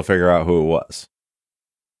should be able to figure out who it was.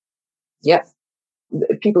 Yep.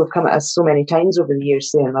 People have come at us so many times over the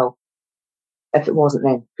years saying, well, if it wasn't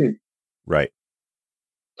them, who? Right.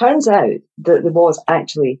 Turns out that there was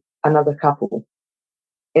actually another couple.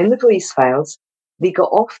 In the police files, they got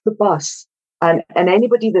off the bus, and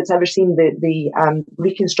anybody that's ever seen the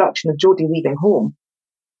reconstruction of Jodi leaving home,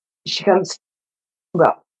 she comes,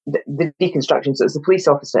 the reconstruction, so it's the police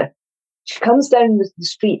officer, she comes down the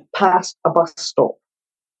street past a bus stop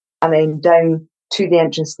and then down to the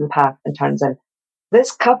entrance to the path and turns in.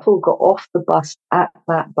 This couple got off the bus at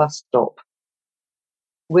that bus stop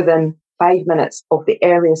within 5 minutes of the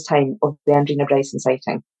earliest time of the Andrena Bryson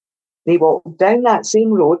sighting. They walked down that same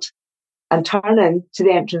road and turn in to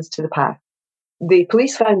the entrance to the path. The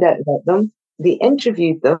police found out about them, they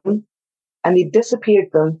interviewed them, and they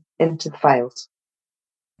disappeared them into the files.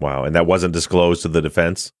 Wow, and that wasn't disclosed to the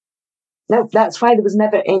defense? No, that's why there was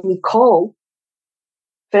never any call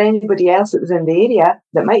for anybody else that was in the area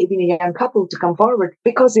that might have been a young couple to come forward,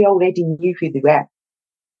 because they already knew who they were.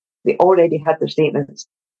 They already had their statements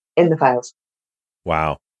in the files.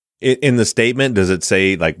 Wow. In the statement, does it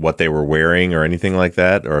say like what they were wearing or anything like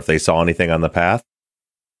that? Or if they saw anything on the path?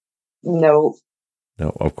 No.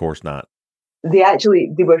 No, of course not. They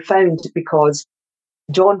were found because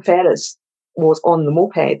John Ferris was on the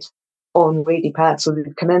moped on Lady Path. So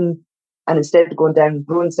they'd come in, and instead of going down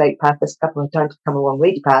Bronside Path, this couple had turned to come along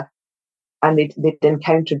Lady Path. and they'd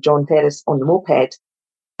encountered John Ferris on the moped,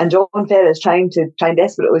 and John Ferris trying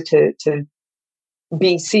desperately to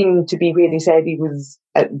be seen to be where he said he was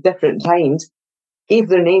at different times, gave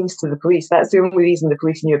their names to the police. That's the only reason the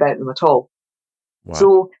police knew about them at all. Wow.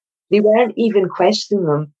 So they weren't even questioning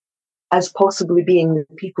them as possibly being the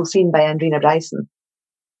people seen by Andrina Bryson.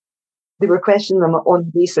 They were questioning them on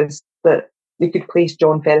the basis that they could place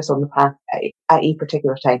John Ferris on the path at a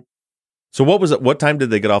particular time. So what was it? What time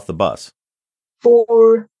did they get off the bus?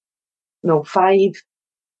 5.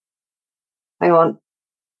 Hang on.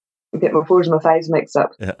 I get my 4s and my 5s mixed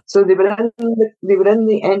up. Yeah. So they were in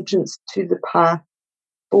the entrance to the path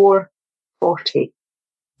 4:40.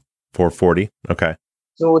 4:40. Okay.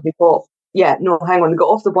 So they got They got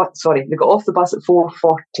off the bus. Sorry, they got off the bus at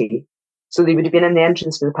 4:40. So they would have been in the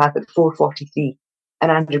entrance to the path at 4:43.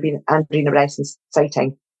 And Andrina Bryson's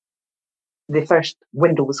sighting, the first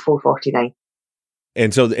window was 4:49.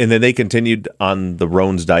 And then they continued on the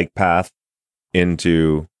Roansdyke path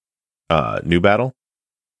into New Battle?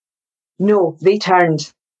 No, they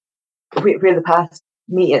turned where the paths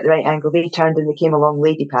meet at the right angle. They turned and they came along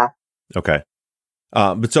Lady Path. Okay.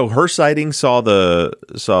 But so her sighting saw the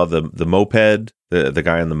moped, the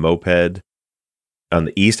guy on the moped on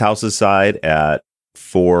the East House's side at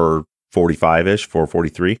 4:45-ish,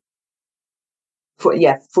 4:43?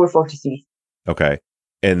 4:43. Okay.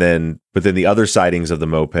 But then the other sightings of the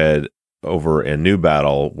moped over in New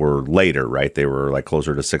Battle were later, right? They were like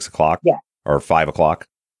closer to 6 o'clock? Yeah. Or 5 o'clock?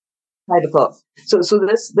 5 o'clock. So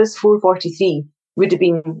this 4:43 would have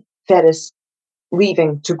been Ferris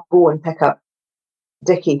leaving to go and pick up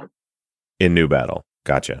Dickie. In New Battle.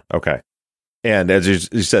 Gotcha. Okay. And as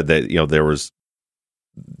you said, that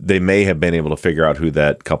they may have been able to figure out who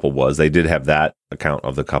that couple was. They did have that account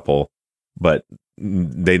of the couple, but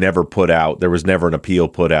they never there was never an appeal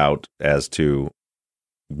put out as to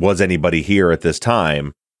was anybody here at this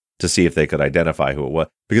time to see if they could identify who it was.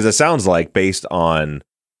 Because it sounds like, based on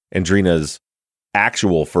Andrina's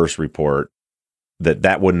actual first report,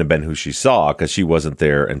 that wouldn't have been who she saw, because she wasn't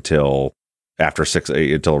there until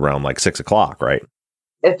until around like 6 o'clock, right?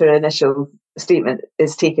 If her initial statement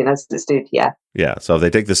is taken as it stood, yeah. Yeah, so if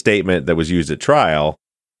they take the statement that was used at trial,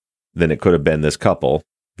 then it could have been this couple.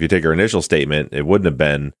 If you take her initial statement, it wouldn't have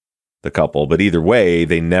been the couple. But either way,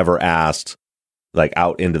 they never asked, like,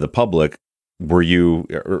 out into the public,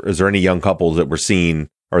 is there any young couples that were seen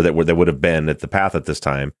or that would have been at the path at this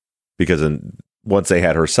time? Because once they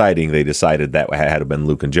had her sighting, they decided that had to have been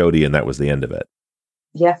Luke and Jodi, and that was the end of it.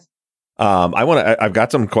 Yeah. I've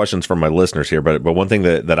got some questions from my listeners here, but one thing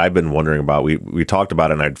that I've been wondering about, we talked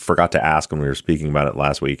about it and I forgot to ask when we were speaking about it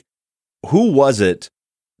last week. Who was it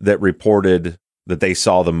that reported that they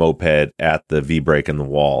saw the moped at the V-break in the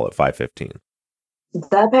wall at 5:15?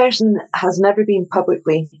 That person has never been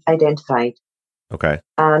publicly identified. Okay.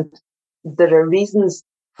 And there are reasons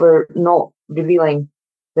for not revealing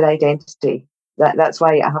their identity. That's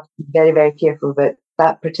why I have to be very, very careful about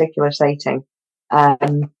that particular sighting.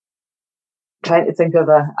 Trying to think of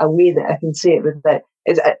a way that I can say it with that.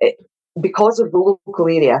 Because of the local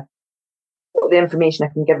area, all the information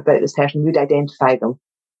I can give about this person would identify them.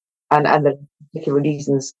 And there are particular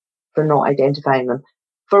reasons for not identifying them.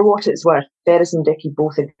 For what it's worth, Ferris and Dickie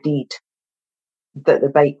both agreed that the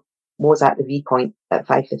bike was at the V point at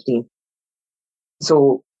 5:15.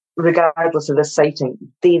 So regardless of this sighting,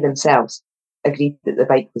 they themselves agreed that the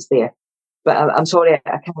bike was there. But I'm sorry,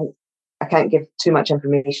 I can't give too much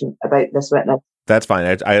information about this witness. That's fine.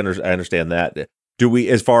 I understand that. Do we,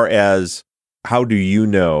 as far as how do you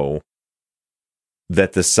know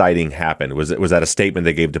that the sighting happened? Was that a statement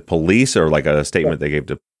they gave to police, or like a statement they gave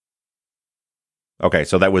to? Okay,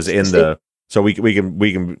 so that was so we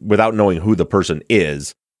can, without knowing who the person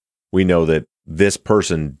is, we know that this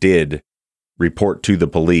person did report to the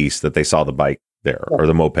police that they saw the bike there, or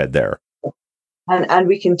the moped there. And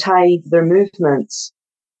we can tie their movements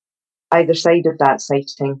either side of that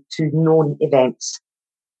sighting to known events.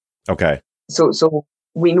 Okay. So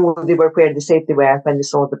we know they were where they said they were when they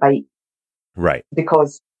saw the bike. Right.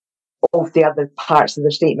 Because of the other parts of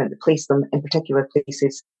their statement that placed them in particular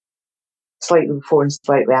places slightly before and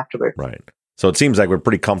slightly afterward. Right. So it seems like I'm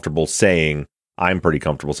pretty comfortable saying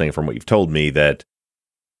from what you've told me, that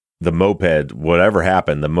the moped, whatever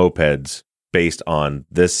happened, the moped's based on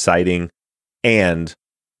this sighting and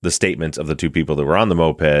the statements of the two people that were on the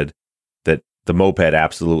moped, that the moped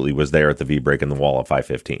absolutely was there at the V-break in the wall at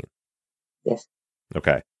 5:15. Yes.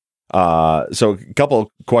 Okay. So a couple of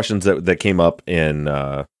questions that came up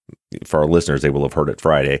for our listeners, they will have heard it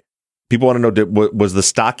Friday. People want to know, was the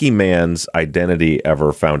stocky man's identity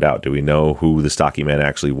ever found out? Do we know who the stocky man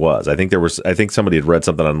actually was? I think somebody had read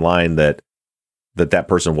something online that that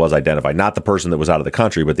person was identified, not the person that was out of the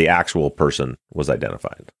country, but the actual person was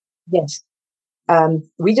identified. Yes.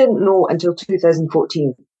 We didn't know until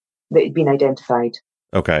 2014 that he'd been identified.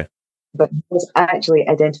 Okay. But he was actually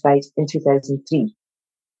identified in 2003.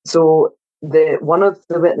 So one of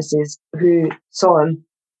the witnesses who saw him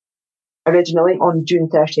originally on June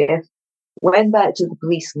 30th went back to the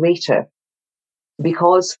police later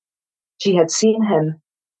because she had seen him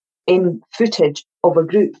in footage of a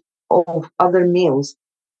group of other males,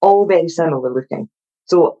 all very similar looking.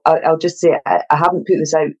 So I'll just say, I haven't put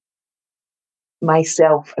this out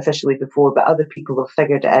myself officially before, but other people have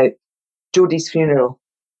figured it out. Jodi's funeral.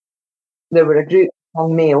 There were a group of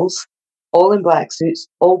males, all in black suits,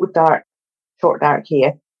 all with short dark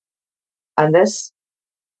hair. And this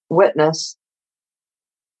witness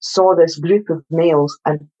saw this group of males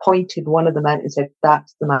and pointed one of them out and said,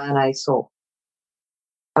 "That's the man I saw."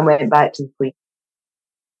 And went back to the police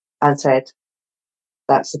and said,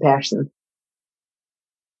 "That's the person."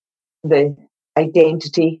 The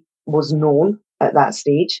identity was known at that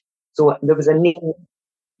stage. So there was a name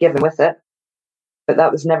given with it, but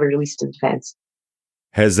that was never released to defense.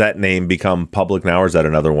 Has that name become public now, or is that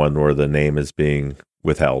another one where the name is being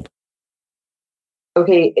withheld?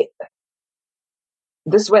 Okay.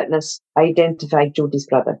 This witness identified Jodi's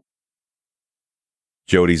brother.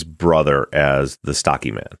 Jodi's brother as the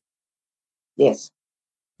stocky man. Yes.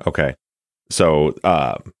 Okay. So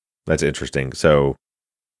that's interesting. So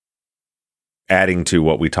adding to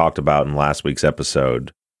what we talked about in last week's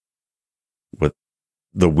episode with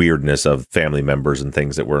the weirdness of family members and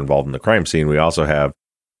things that were involved in the crime scene, we also have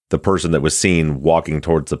the person that was seen walking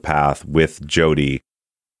towards the path with Jodi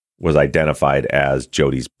was identified as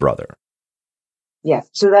Jodi's brother. Yeah.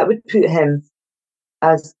 So that would put him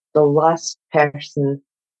as the last person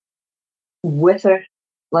with her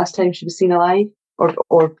last time she was seen alive,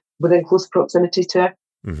 or within close proximity to her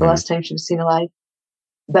the last time she was seen alive,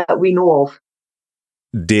 that we know of.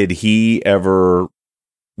 Did he ever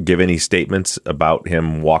give any statements about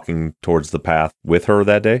him walking towards the path with her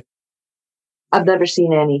that day? I've never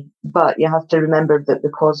seen any, but you have to remember that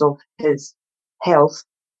because of his health,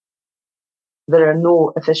 there are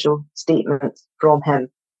no official statements from him.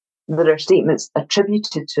 There are statements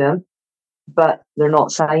attributed to him, but they're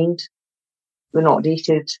not signed, they're not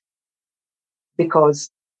dated, because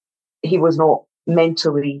he was not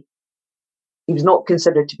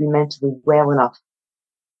considered to be mentally well enough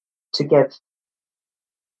to give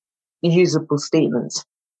usable statements.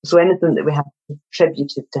 So anything that we have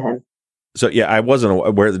attributed to him. So yeah, I wasn't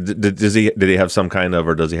aware. Did he have some kind of,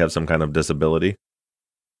 or does he have some kind of disability?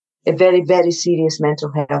 A very, very serious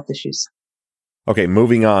mental health issues. Okay,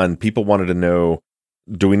 moving on. People wanted to know,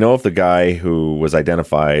 do we know if the guy who was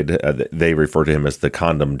identified, they refer to him as the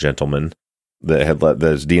condom gentleman, that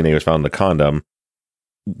his DNA was found in the condom,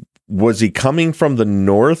 was he coming from the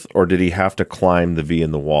north, or did he have to climb the V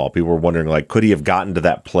in the wall? People were wondering, like, could he have gotten to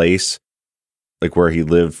that place, like where he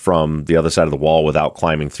lived, from the other side of the wall without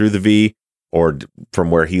climbing through the V, or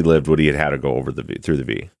from where he lived, would he have had to go over the V, through the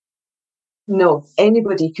V? No,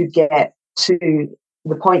 anybody could get to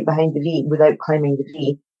the point behind the V without climbing the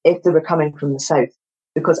V if they were coming from the south,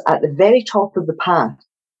 because at the very top of the path,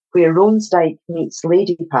 where Ronsdyke meets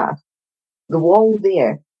Lady Path, the wall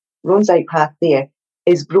there, Ronsdyke Path there,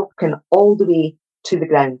 is broken all the way to the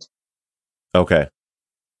ground. Okay.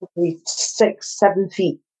 6-7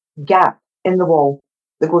 feet gap in the wall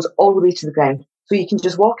that goes all the way to the ground. So you can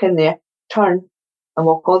just walk in there, turn, and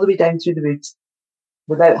walk all the way down through the woods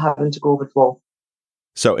without having to go over the wall.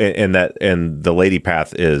 So, and the Lady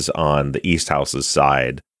Path is on the East House's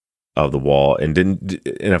side of the wall, and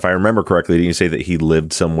if I remember correctly, didn't you say that he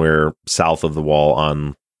lived somewhere south of the wall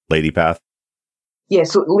on Lady Path? Yeah,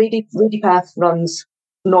 so Lady Path runs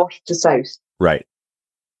north to south. Right.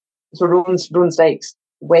 So Ronsdyke's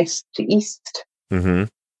west to east. Mm-hmm.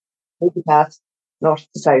 Lady Path north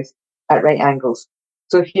to south at right angles.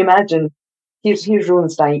 So if you imagine, here's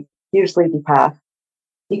Ronsdyke, here's Lady Path.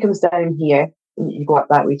 He comes down here, and you go up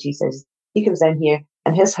that way, he says. He comes down here,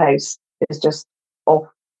 and his house is just off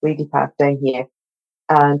Lady Path down here.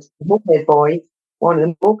 And the moped boy, one of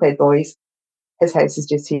the moped boys, his house is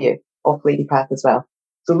just here, off Lady Path as well.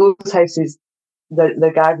 So those houses,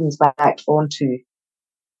 the gardens back onto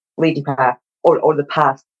Lady Path, or the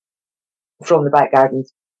path from the back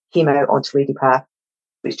gardens came out onto Lady Path,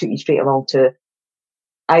 which took you straight along to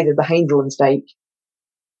either behind Ronsdyke,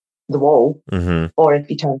 the wall, or if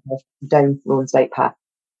you turn down Ronsdyke Path.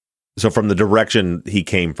 So from the direction he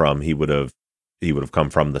came from, he would have come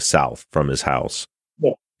from the south, from his house.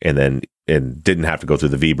 Yeah. And didn't have to go through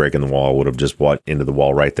the V break in the wall, would have just walked into the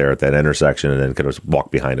wall right there at that intersection, and then could have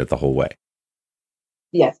walked behind it the whole way.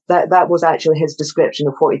 Yeah, that was actually his description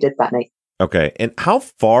of what he did that night. Okay. And how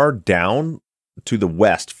far down to the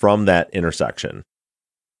west from that intersection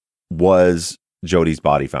was Jodi's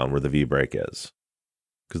body found, where the V-break is?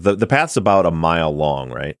 Because the path's about a mile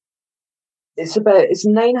long, right? It's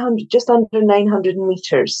 900, just under 900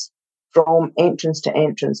 meters from entrance to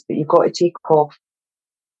entrance, but you've got to take off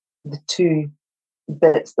the two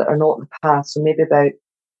bits that are not the path. So maybe about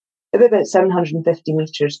 750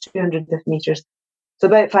 meters, 250 meters. So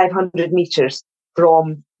about 500 meters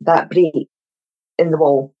from that break in the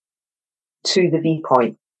wall to the V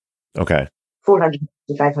point. Okay. 400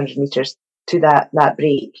 to 500 meters to that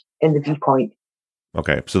break in the V point.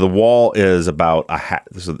 Okay. So the wall is about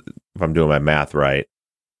so if I'm doing my math right,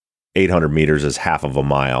 800 meters is half of a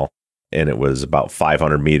mile. And it was about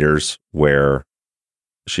 500 meters where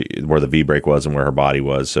the V-break was and where her body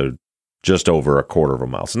was. So just over a quarter of a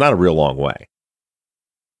mile. So not a real long way.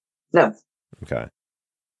 No. Okay.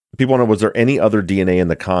 People want to know, was there any other DNA in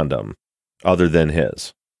the condom other than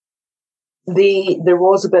his? There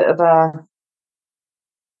was a bit of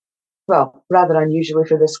rather unusually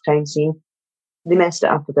for this crime scene, they messed it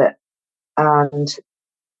up a bit. And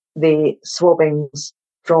the swabbings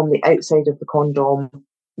from the outside of the condom,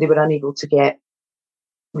 they were unable to get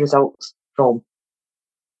results from.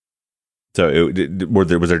 So was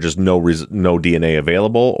there just no DNA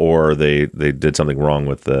available, or they did something wrong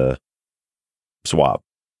with the swab?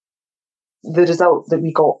 The result that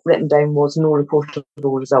we got written down was no reportable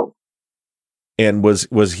result. And was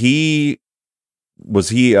he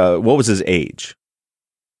what was his age?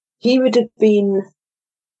 He would have been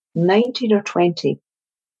 19 or 20.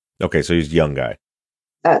 Okay, so he's a young guy.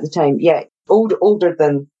 At the time, yeah. Older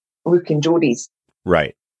than Luke and Jodi's.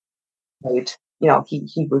 Right. He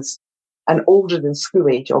was an older than school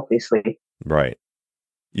age, obviously. Right.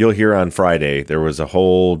 You'll hear on Friday, there was a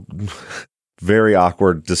whole very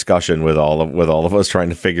awkward discussion with all of us trying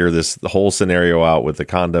to figure the whole scenario out with the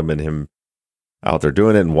condom and him out there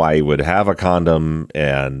doing it and why he would have a condom.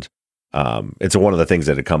 And it's one of the things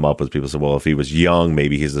that had come up was people said, well, if he was young,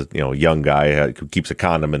 maybe he's a young guy who keeps a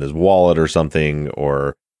condom in his wallet or something,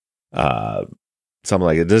 or something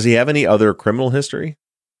like it. Does he have any other criminal history?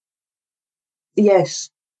 Yes,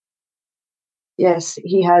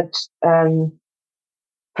 he had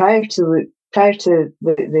prior to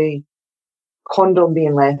the condom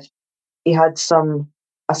being left, he had some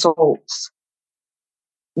assaults,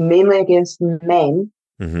 mainly against men,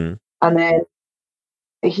 mm-hmm. and then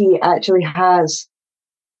he actually has.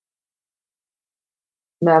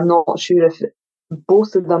 Now I'm not sure if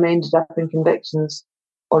both of them ended up in convictions,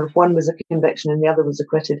 or if one was a conviction and the other was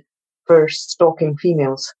acquitted for stalking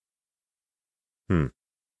females.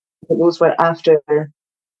 But those were after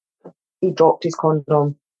he dropped his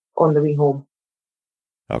condom on the way home.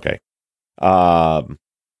 Okay. So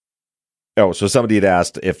somebody had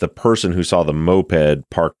asked if the person who saw the moped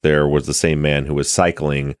parked there was the same man who was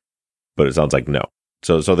cycling, but it sounds like no.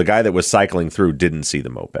 So the guy that was cycling through didn't see the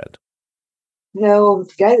moped. No,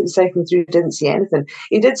 the guy that was cycling through didn't see anything.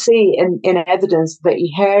 He did say in evidence that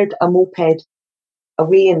he heard a moped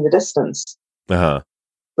away in the distance. Uh-huh.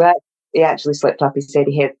 But he actually slipped up. He said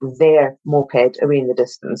he heard their moped away in the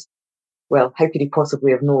distance. Well, how could he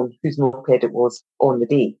possibly have known whose moped it was on the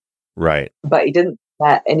day? Right. But he didn't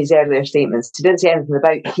in his earlier statements. He didn't say anything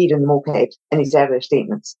about hearing the moped in his earlier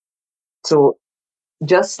statements. So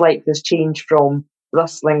just like this change from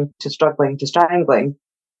rustling to struggling to strangling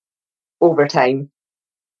over time,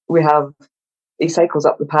 we have he cycles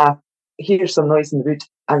up the path, hears some noise in the wood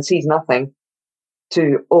and sees nothing,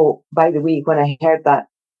 to, oh, by the way, when I heard that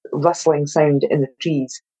rustling sound in the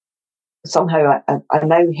trees, somehow I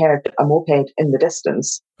now heard a moped in the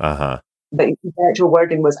distance. Uh-huh. But his actual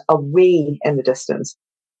wording was away in the distance.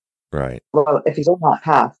 Right. Well, if he's on that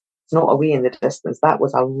path, it's not away in the distance. That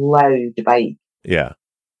was a loud bike. Yeah.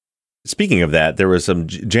 Speaking of that, there was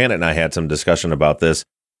Janet and I had some discussion about this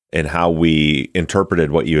and how we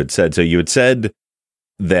interpreted what you had said. So you had said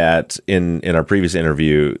that in our previous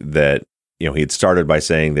interview that, he had started by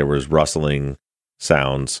saying there was rustling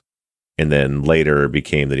sounds, and then later it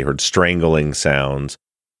became that he heard strangling sounds,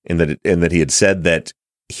 and that he had said that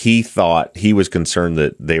he thought he was concerned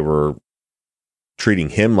that they were treating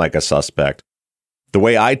him like a suspect. The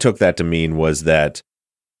way I took that to mean was that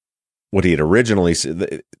what he had originally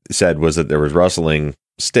said was that there was rustling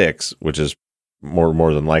sticks, which is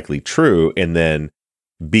more than likely true. And then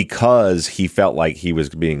because he felt like he was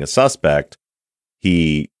being a suspect,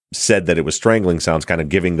 he said that it was strangling sounds, kind of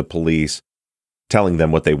giving the police, telling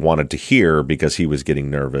them what they wanted to hear because he was getting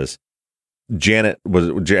nervous. Janet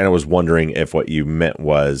was wondering if what you meant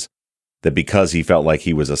was that because he felt like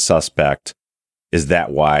he was a suspect, Is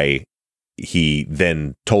that why he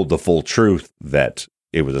then told the full truth that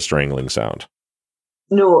it was a strangling sound?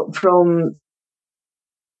 No,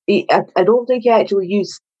 I don't think he actually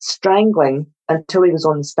used strangling until he was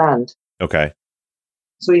on the stand. Okay.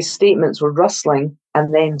 So his statements were rustling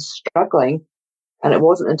and then struggling, and it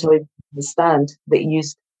wasn't until he was on the stand that he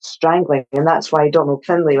used strangling, and that's why Donald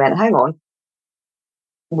Finlay went, hang on,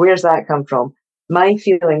 where's that come from? My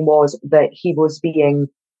feeling was that he was being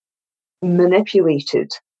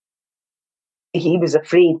manipulated. He was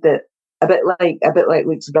afraid that, a bit like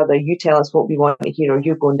Luke's brother, you tell us what we want to hear or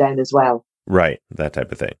you're going down as well. Right, that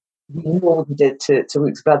type of thing. You know what he did to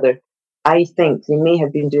Luke's brother. I think they may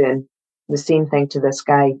have been doing the same thing to this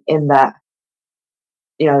guy in that,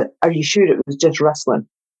 are you sure it was just rustling?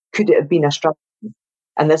 Could it have been a struggle?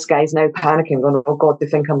 And this guy's now panicking, going, oh God, they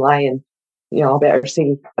think I'm lying. I better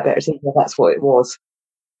say well, that's what it was.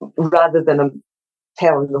 Rather than him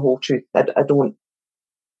telling the whole truth. I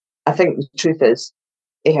think the truth is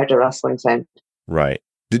he heard a rustling sound. Right.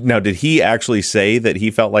 Did he actually say that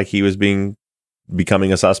he felt like he was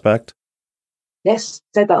becoming a suspect? Yes,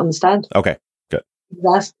 said that on the stand. Okay, good. He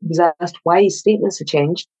was asked why his statements had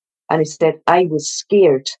changed, and he said, I was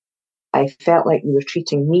scared. I felt like you were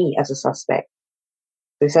treating me as a suspect.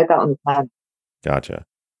 So he said that on the stand. Gotcha.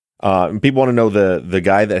 People want to know the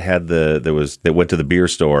guy that had that went to the beer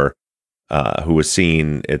store, who was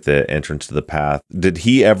seen at the entrance to the path. Did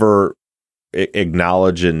he ever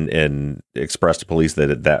acknowledge and express to police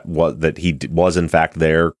that he was in fact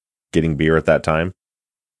there getting beer at that time?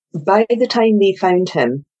 By the time they found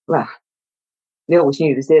him, well, they always knew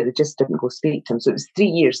he was there. They just didn't go speak to him. So it was 3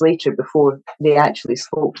 years later before they actually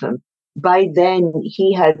spoke to him. By then,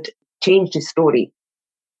 he had changed his story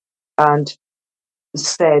and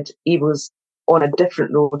said he was on a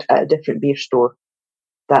different road at a different beer store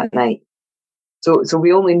that night. So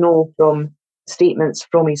we only know from statements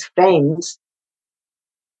from his friends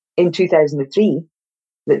in 2003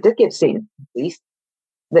 that did give statements to the police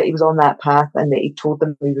that he was on that path and that he told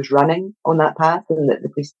them he was running on that path and that the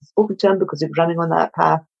police had spoken to him because he was running on that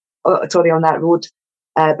path, on that road.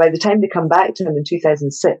 By the time they come back to him in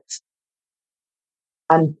 2006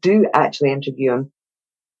 and do actually interview him,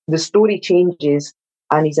 the story changes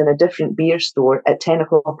and he's in a different beer store at 10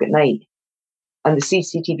 o'clock at night. And the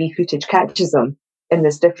CCTV footage catches him in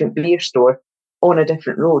this different beer store on a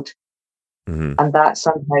different road. Mm-hmm. And that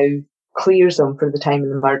somehow clears him for the time of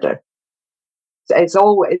the murder. So it's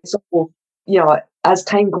all, as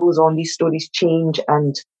time goes on, these stories change,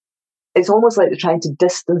 and it's almost like they're trying to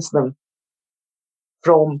distance them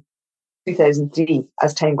from 2003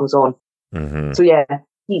 as time goes on. Mm-hmm. So yeah,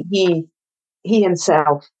 he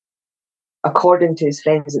himself, according to his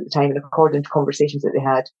friends at the time and according to conversations that they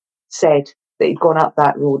had, said that he'd gone up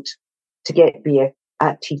that road to get beer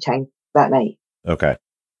at tea time that night. Okay.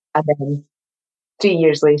 And then 3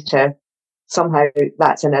 years later, somehow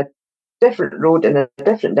that's in a different road in a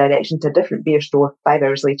different direction to a different beer store 5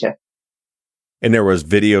 hours later. And there was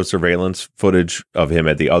video surveillance footage of him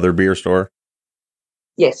at the other beer store?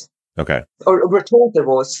 Yes. Okay. Or we're told there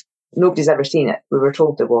was. Nobody's ever seen it. We were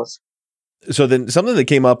told there was. So then something that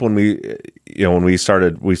came up when we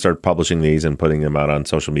started publishing these and putting them out on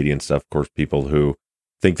social media and stuff, of course, people who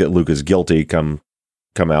think that Luke is guilty come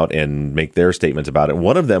out and make their statements about it.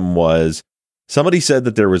 One of them was somebody said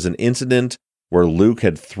that there was an incident where Luke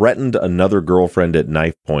had threatened another girlfriend at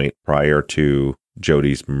knife point prior to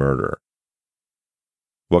Jodi's murder.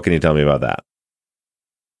 What can you tell me about that?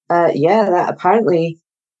 That apparently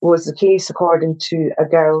was the case, according to a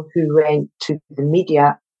girl who went to the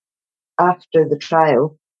media after the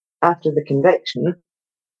trial, after the conviction,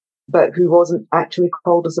 but who wasn't actually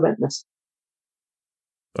called as a witness.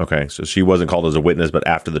 Okay, so she wasn't called as a witness, but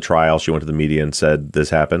after the trial, she went to the media and said this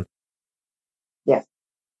happened? Yes.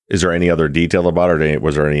 Is there any other detail about it? Or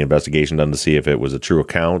was there any investigation done to see if it was a true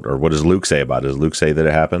account? Or what does Luke say about it? Does Luke say that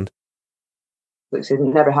it happened? Luke said it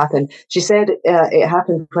never happened. She said it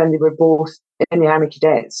happened when they were both in the Army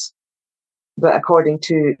Cadets. But according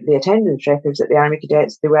to the attendance records at the Army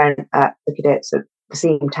Cadets, they weren't at the cadets at the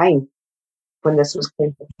same time when this was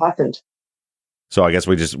happened. So I guess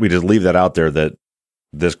we just leave that out there, that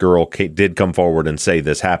this girl did come forward and say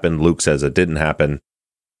this happened. Luke says it didn't happen.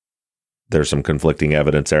 There's some conflicting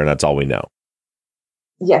evidence there, and that's all we know.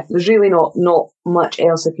 Yeah, there's really not much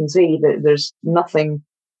else I can say. There's nothing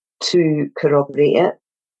to corroborate it.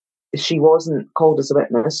 She wasn't called as a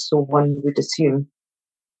witness, so one would assume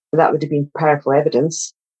that would have been powerful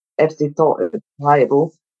evidence if they thought it was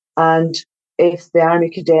reliable. And if the Army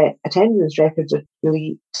Cadet attendance records are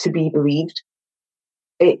really to be believed,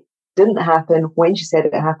 it didn't happen when she said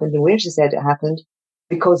it happened and where she said it happened.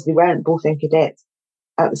 because they weren't both in cadets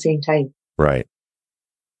at the same time. Right.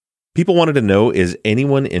 People wanted to know, is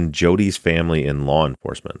anyone in Jodi's family in law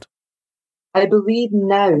enforcement? I believe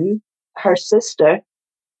now her sister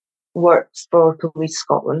works for Police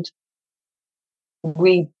Scotland.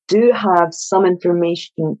 We do have some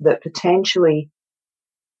information that potentially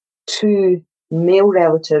 2 male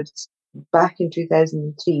relatives back in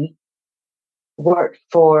 2003 worked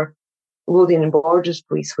for Lothian and Borders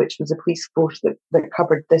Police, which was a police force that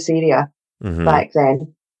covered this area back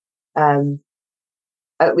then.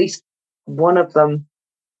 At least one of them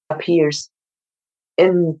appears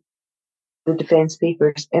in the defence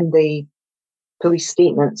papers, in the police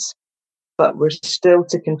statements, but we're still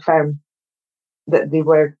to confirm that they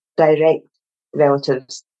were direct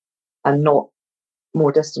relatives and not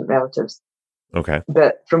more distant relatives. Okay.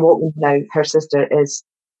 But from what we know, her sister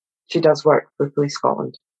she does work for Police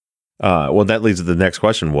Scotland. Well, that leads to the next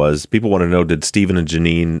question was, people want to know, did Stephen and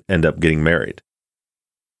Janine end up getting married?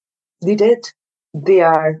 They did. They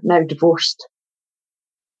are now divorced.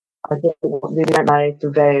 I think they weren't married for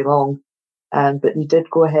very long, but they did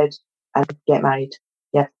go ahead and get married.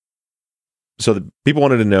 Yeah. So people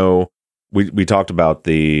wanted to know, we talked about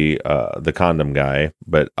the condom guy,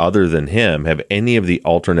 but other than him, have any of the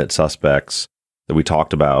alternate suspects that we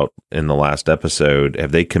talked about in the last episode,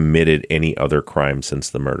 have they committed any other crime since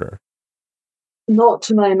the murder? Not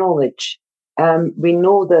to my knowledge. We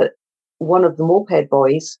know that one of the moped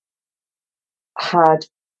boys had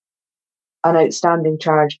an outstanding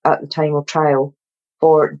charge at the time of trial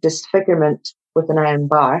for disfigurement with an iron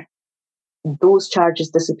bar. Those charges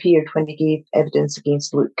disappeared when he gave evidence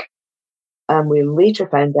against Luke. And we later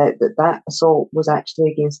found out that assault was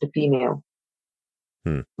actually against a female.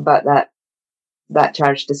 But that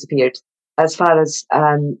charge disappeared. As far as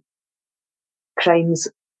crimes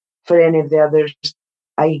for any of the others,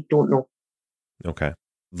 I don't know. Okay.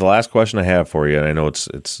 The last question I have for you, and I know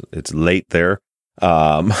it's late there,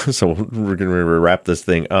 so we're going to wrap this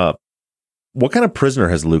thing up. What kind of prisoner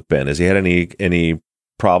has Luke been? Has he had any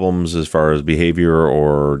problems as far as behavior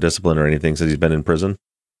or discipline or anything since he's been in prison?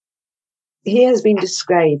 He has been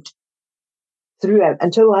described throughout,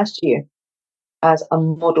 until last year, as a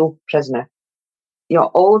model prisoner. You know,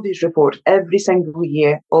 all of these reports, every single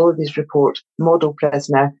year, all of these reports, model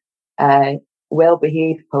prisoner,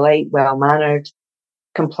 well-behaved, polite, well-mannered,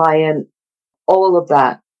 compliant, all of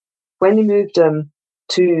that. When they moved him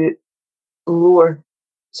to lower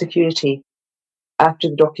security after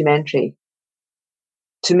the documentary,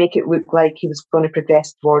 to make it look like he was going to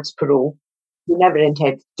progress towards parole, he never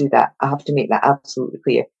intended to do that. I have to make that absolutely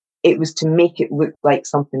clear. It was to make it look like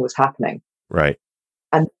something was happening. Right.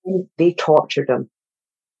 And they tortured him.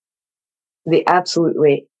 They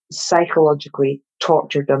absolutely psychologically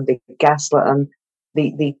tortured him. They gaslit him.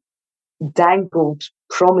 They dangled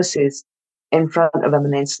promises in front of him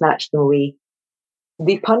and then snatched them away.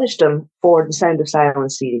 They punished him for the Sound of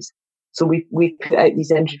Silence series. So we put out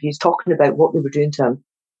these interviews talking about what they were doing to him.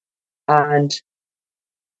 And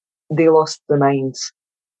they lost their minds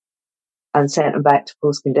and sent him back to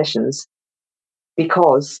closed conditions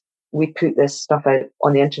because we put this stuff out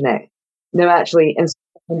on the internet. Now, actually, in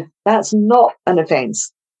Scotland, that's not an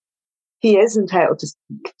offence. He is entitled to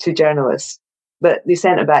speak to journalists, but they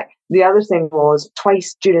sent it back. The other thing was,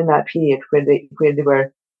 twice during that period where they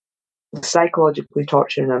were psychologically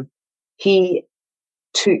torturing him, he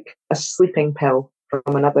took a sleeping pill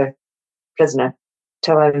from another prisoner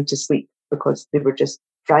to allow him to sleep because they were just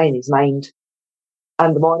frying his mind.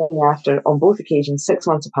 And the morning after, on both occasions, 6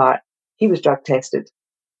 months apart, he was drug tested.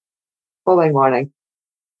 Following morning,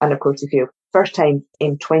 and of course he failed. First time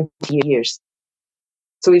in 20 years.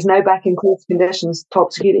 So he's now back in closed conditions,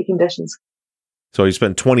 top security conditions. So he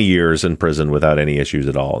spent 20 years in prison without any issues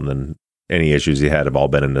at all, and then any issues he had have all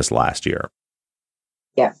been in this last year.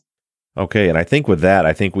 Yeah. Okay, and I think with that,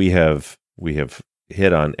 we have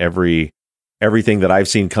hit on everything that I've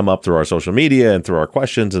seen come up through our social media and through our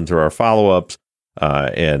questions and through our follow-ups.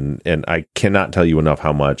 And I cannot tell you enough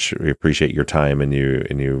how much we appreciate your time and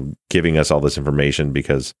you giving us all this information,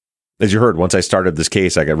 because as you heard, once I started this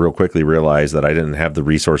case, I got real quickly realized that I didn't have the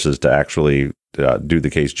resources to actually do the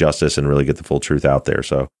case justice and really get the full truth out there.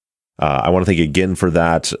 So I want to thank you again for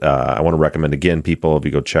that. I want to recommend again, people, if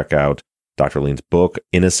you go check out Dr. Lean's book,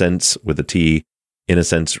 Innocence with a T,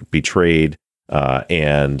 Innocence Betrayed,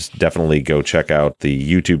 and definitely go check out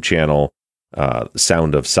the YouTube channel,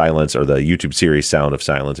 Sound of Silence, or the YouTube series Sound of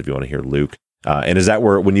Silence, if you want to hear Luke. And is that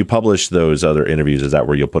where, when you publish those other interviews, is that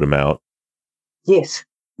where you'll put them out? Yes.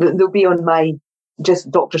 They'll be on my, just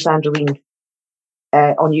Dr. Sandra Lean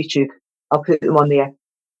on YouTube. I'll put them on there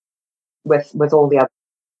with all the others.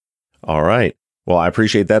 All right. Well, I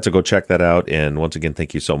appreciate that. So go check that out. And once again,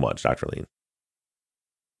 thank you so much, Dr. Lean.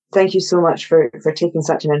 Thank you so much for taking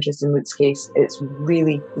such an interest in Luke's case. It's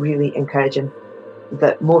really, really encouraging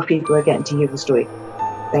that more people are getting to hear the story.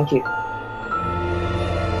 Thank you.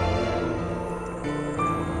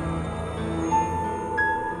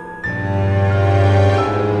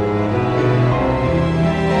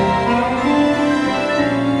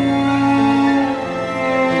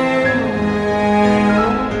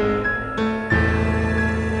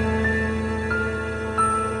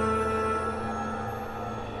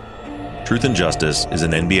 Truth and Justice is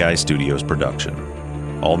an NBI Studios production.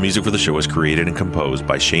 All music for the show is created and composed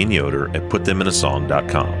by Shane Yoder at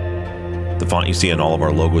PutThemInASong.com. The font you see on all of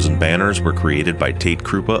our logos and banners were created by Tate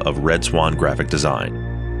Krupa of Red Swan Graphic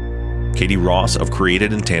Design. Katie Ross of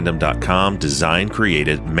CreatedInTandem.com designed,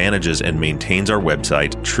 created, manages, and maintains our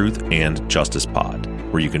website, Truth and Justice Pod,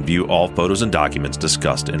 where you can view all photos and documents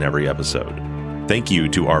discussed in every episode. Thank you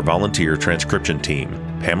to our volunteer transcription team,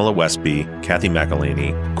 Pamela Westby, Kathy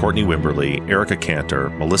McElhaney, Courtney Wimberly, Erica Cantor,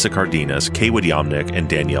 Melissa Cardenas, Kaywood Yomnick, and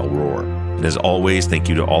Danielle Rohr. And as always, thank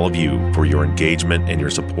you to all of you for your engagement and your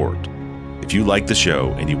support. If you like the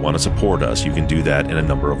show and you want to support us, you can do that in a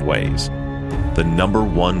number of ways. The number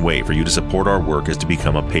one way for you to support our work is to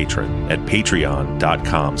become a patron at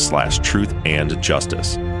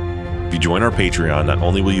patreon.com/truthandjustice. If you join our Patreon, not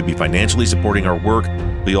only will you be financially supporting our work,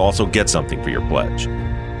 but you'll also get something for your pledge.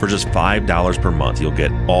 For just $5 per month, you'll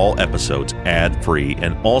get all episodes ad-free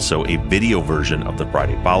and also a video version of the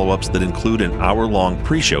Friday follow-ups that include an hour-long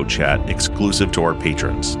pre-show chat exclusive to our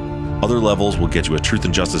patrons. Other levels will get you a Truth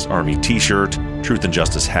and Justice Army t-shirt, Truth and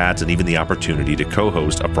Justice hats, and even the opportunity to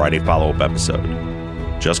co-host a Friday follow-up episode.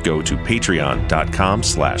 Just go to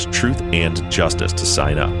patreon.com/truthandjustice to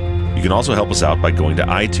sign up. You can also help us out by going to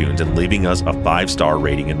iTunes and leaving us a 5-star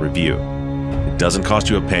rating and review. It doesn't cost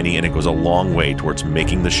you a penny, and it goes a long way towards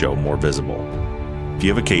making the show more visible. If you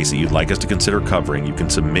have a case that you'd like us to consider covering, you can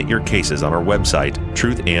submit your cases on our website,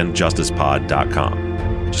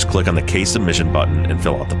 truthandjusticepod.com. Just click on the case submission button and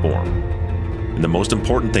fill out the form. And the most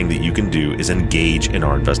important thing that you can do is engage in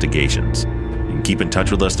our investigations. You can keep in touch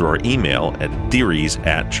with us through our email at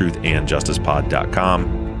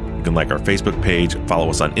theories@truthandjusticepod.com. You can like our Facebook page, follow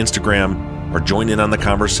us on Instagram, or join in on the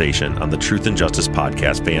conversation on the Truth and Justice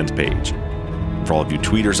Podcast fans page. For all of you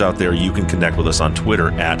tweeters out there, you can connect with us on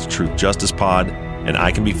Twitter @TruthJusticePod, and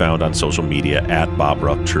I can be found on social media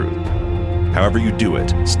 @BobRuffTruth. However you do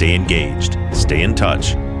it, stay engaged, stay in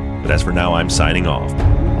touch. But as for now, I'm signing off.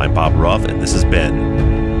 I'm Bob Ruff, and this has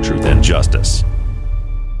been Truth and Justice.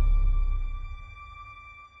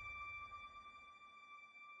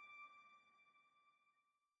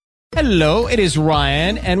 Hello, it is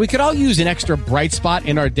Ryan, and we could all use an extra bright spot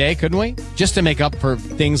in our day, couldn't we? Just to make up for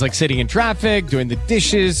things like sitting in traffic, doing the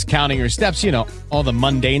dishes, counting your steps, you know, all the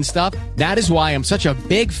mundane stuff. That is why I'm such a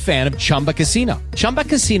big fan of Chumba Casino. Chumba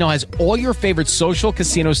Casino has all your favorite social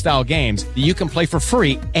casino-style games that you can play for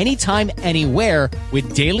free anytime, anywhere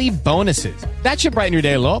with daily bonuses. That should brighten your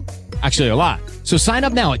day a little. Actually, a lot. So sign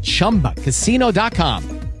up now at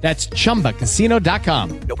ChumbaCasino.com. That's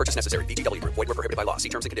ChumbaCasino.com. No purchase necessary. VGW Group. Void where prohibited by law. See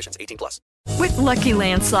terms and conditions. 18+. With Lucky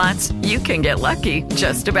Land Slots, you can get lucky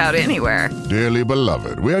just about anywhere. Dearly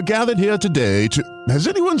beloved, we are gathered here today to... Has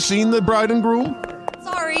anyone seen the bride and groom?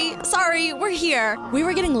 Sorry, we're here. We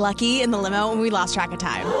were getting lucky in the limo and we lost track of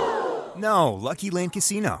time. No, Lucky Land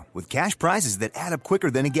Casino. With cash prizes that add up quicker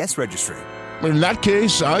than a guest registry. In that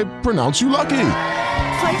case, I pronounce you lucky.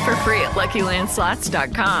 Play for free at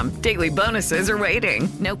LuckyLandSlots.com. Daily bonuses are waiting.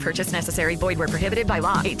 No purchase necessary. Void where prohibited by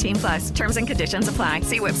law. 18+. Terms and conditions apply.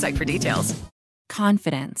 See website for details.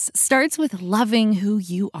 Confidence starts with loving who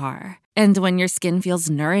you are. And when your skin feels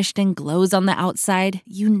nourished and glows on the outside,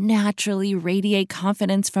 you naturally radiate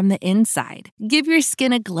confidence from the inside. Give your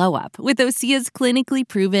skin a glow up with Osea's clinically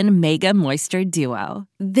proven Mega Moisture Duo.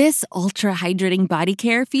 This ultra-hydrating body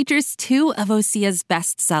care features 2 of Osea's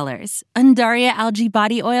best sellers, Undaria Algae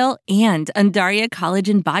Body Oil and Undaria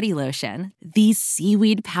Collagen Body Lotion. These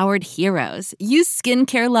seaweed-powered heroes use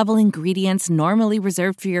skincare-level ingredients normally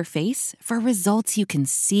reserved for your face for results you can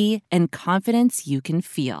see and confidence you can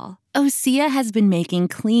feel. Osea has been making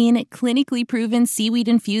clean, clinically proven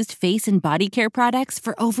seaweed-infused face and body care products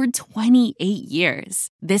for over 28 years.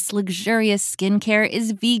 This luxurious skincare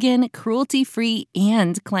is vegan, cruelty-free,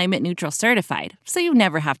 and climate-neutral certified, so you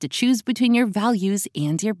never have to choose between your values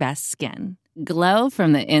and your best skin. Glow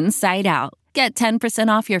from the inside out. Get 10%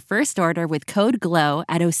 off your first order with code GLOW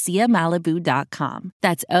at OseaMalibu.com.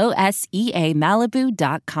 That's OSEA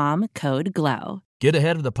Malibu.com, code GLOW. Get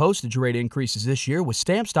ahead of the postage rate increases this year with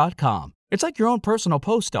Stamps.com. It's like your own personal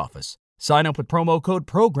post office. Sign up with promo code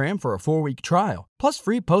PROGRAM for a 4-week trial, plus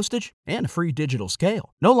free postage and a free digital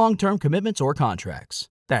scale. No long-term commitments or contracts.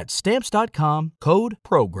 That's Stamps.com, code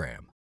PROGRAM.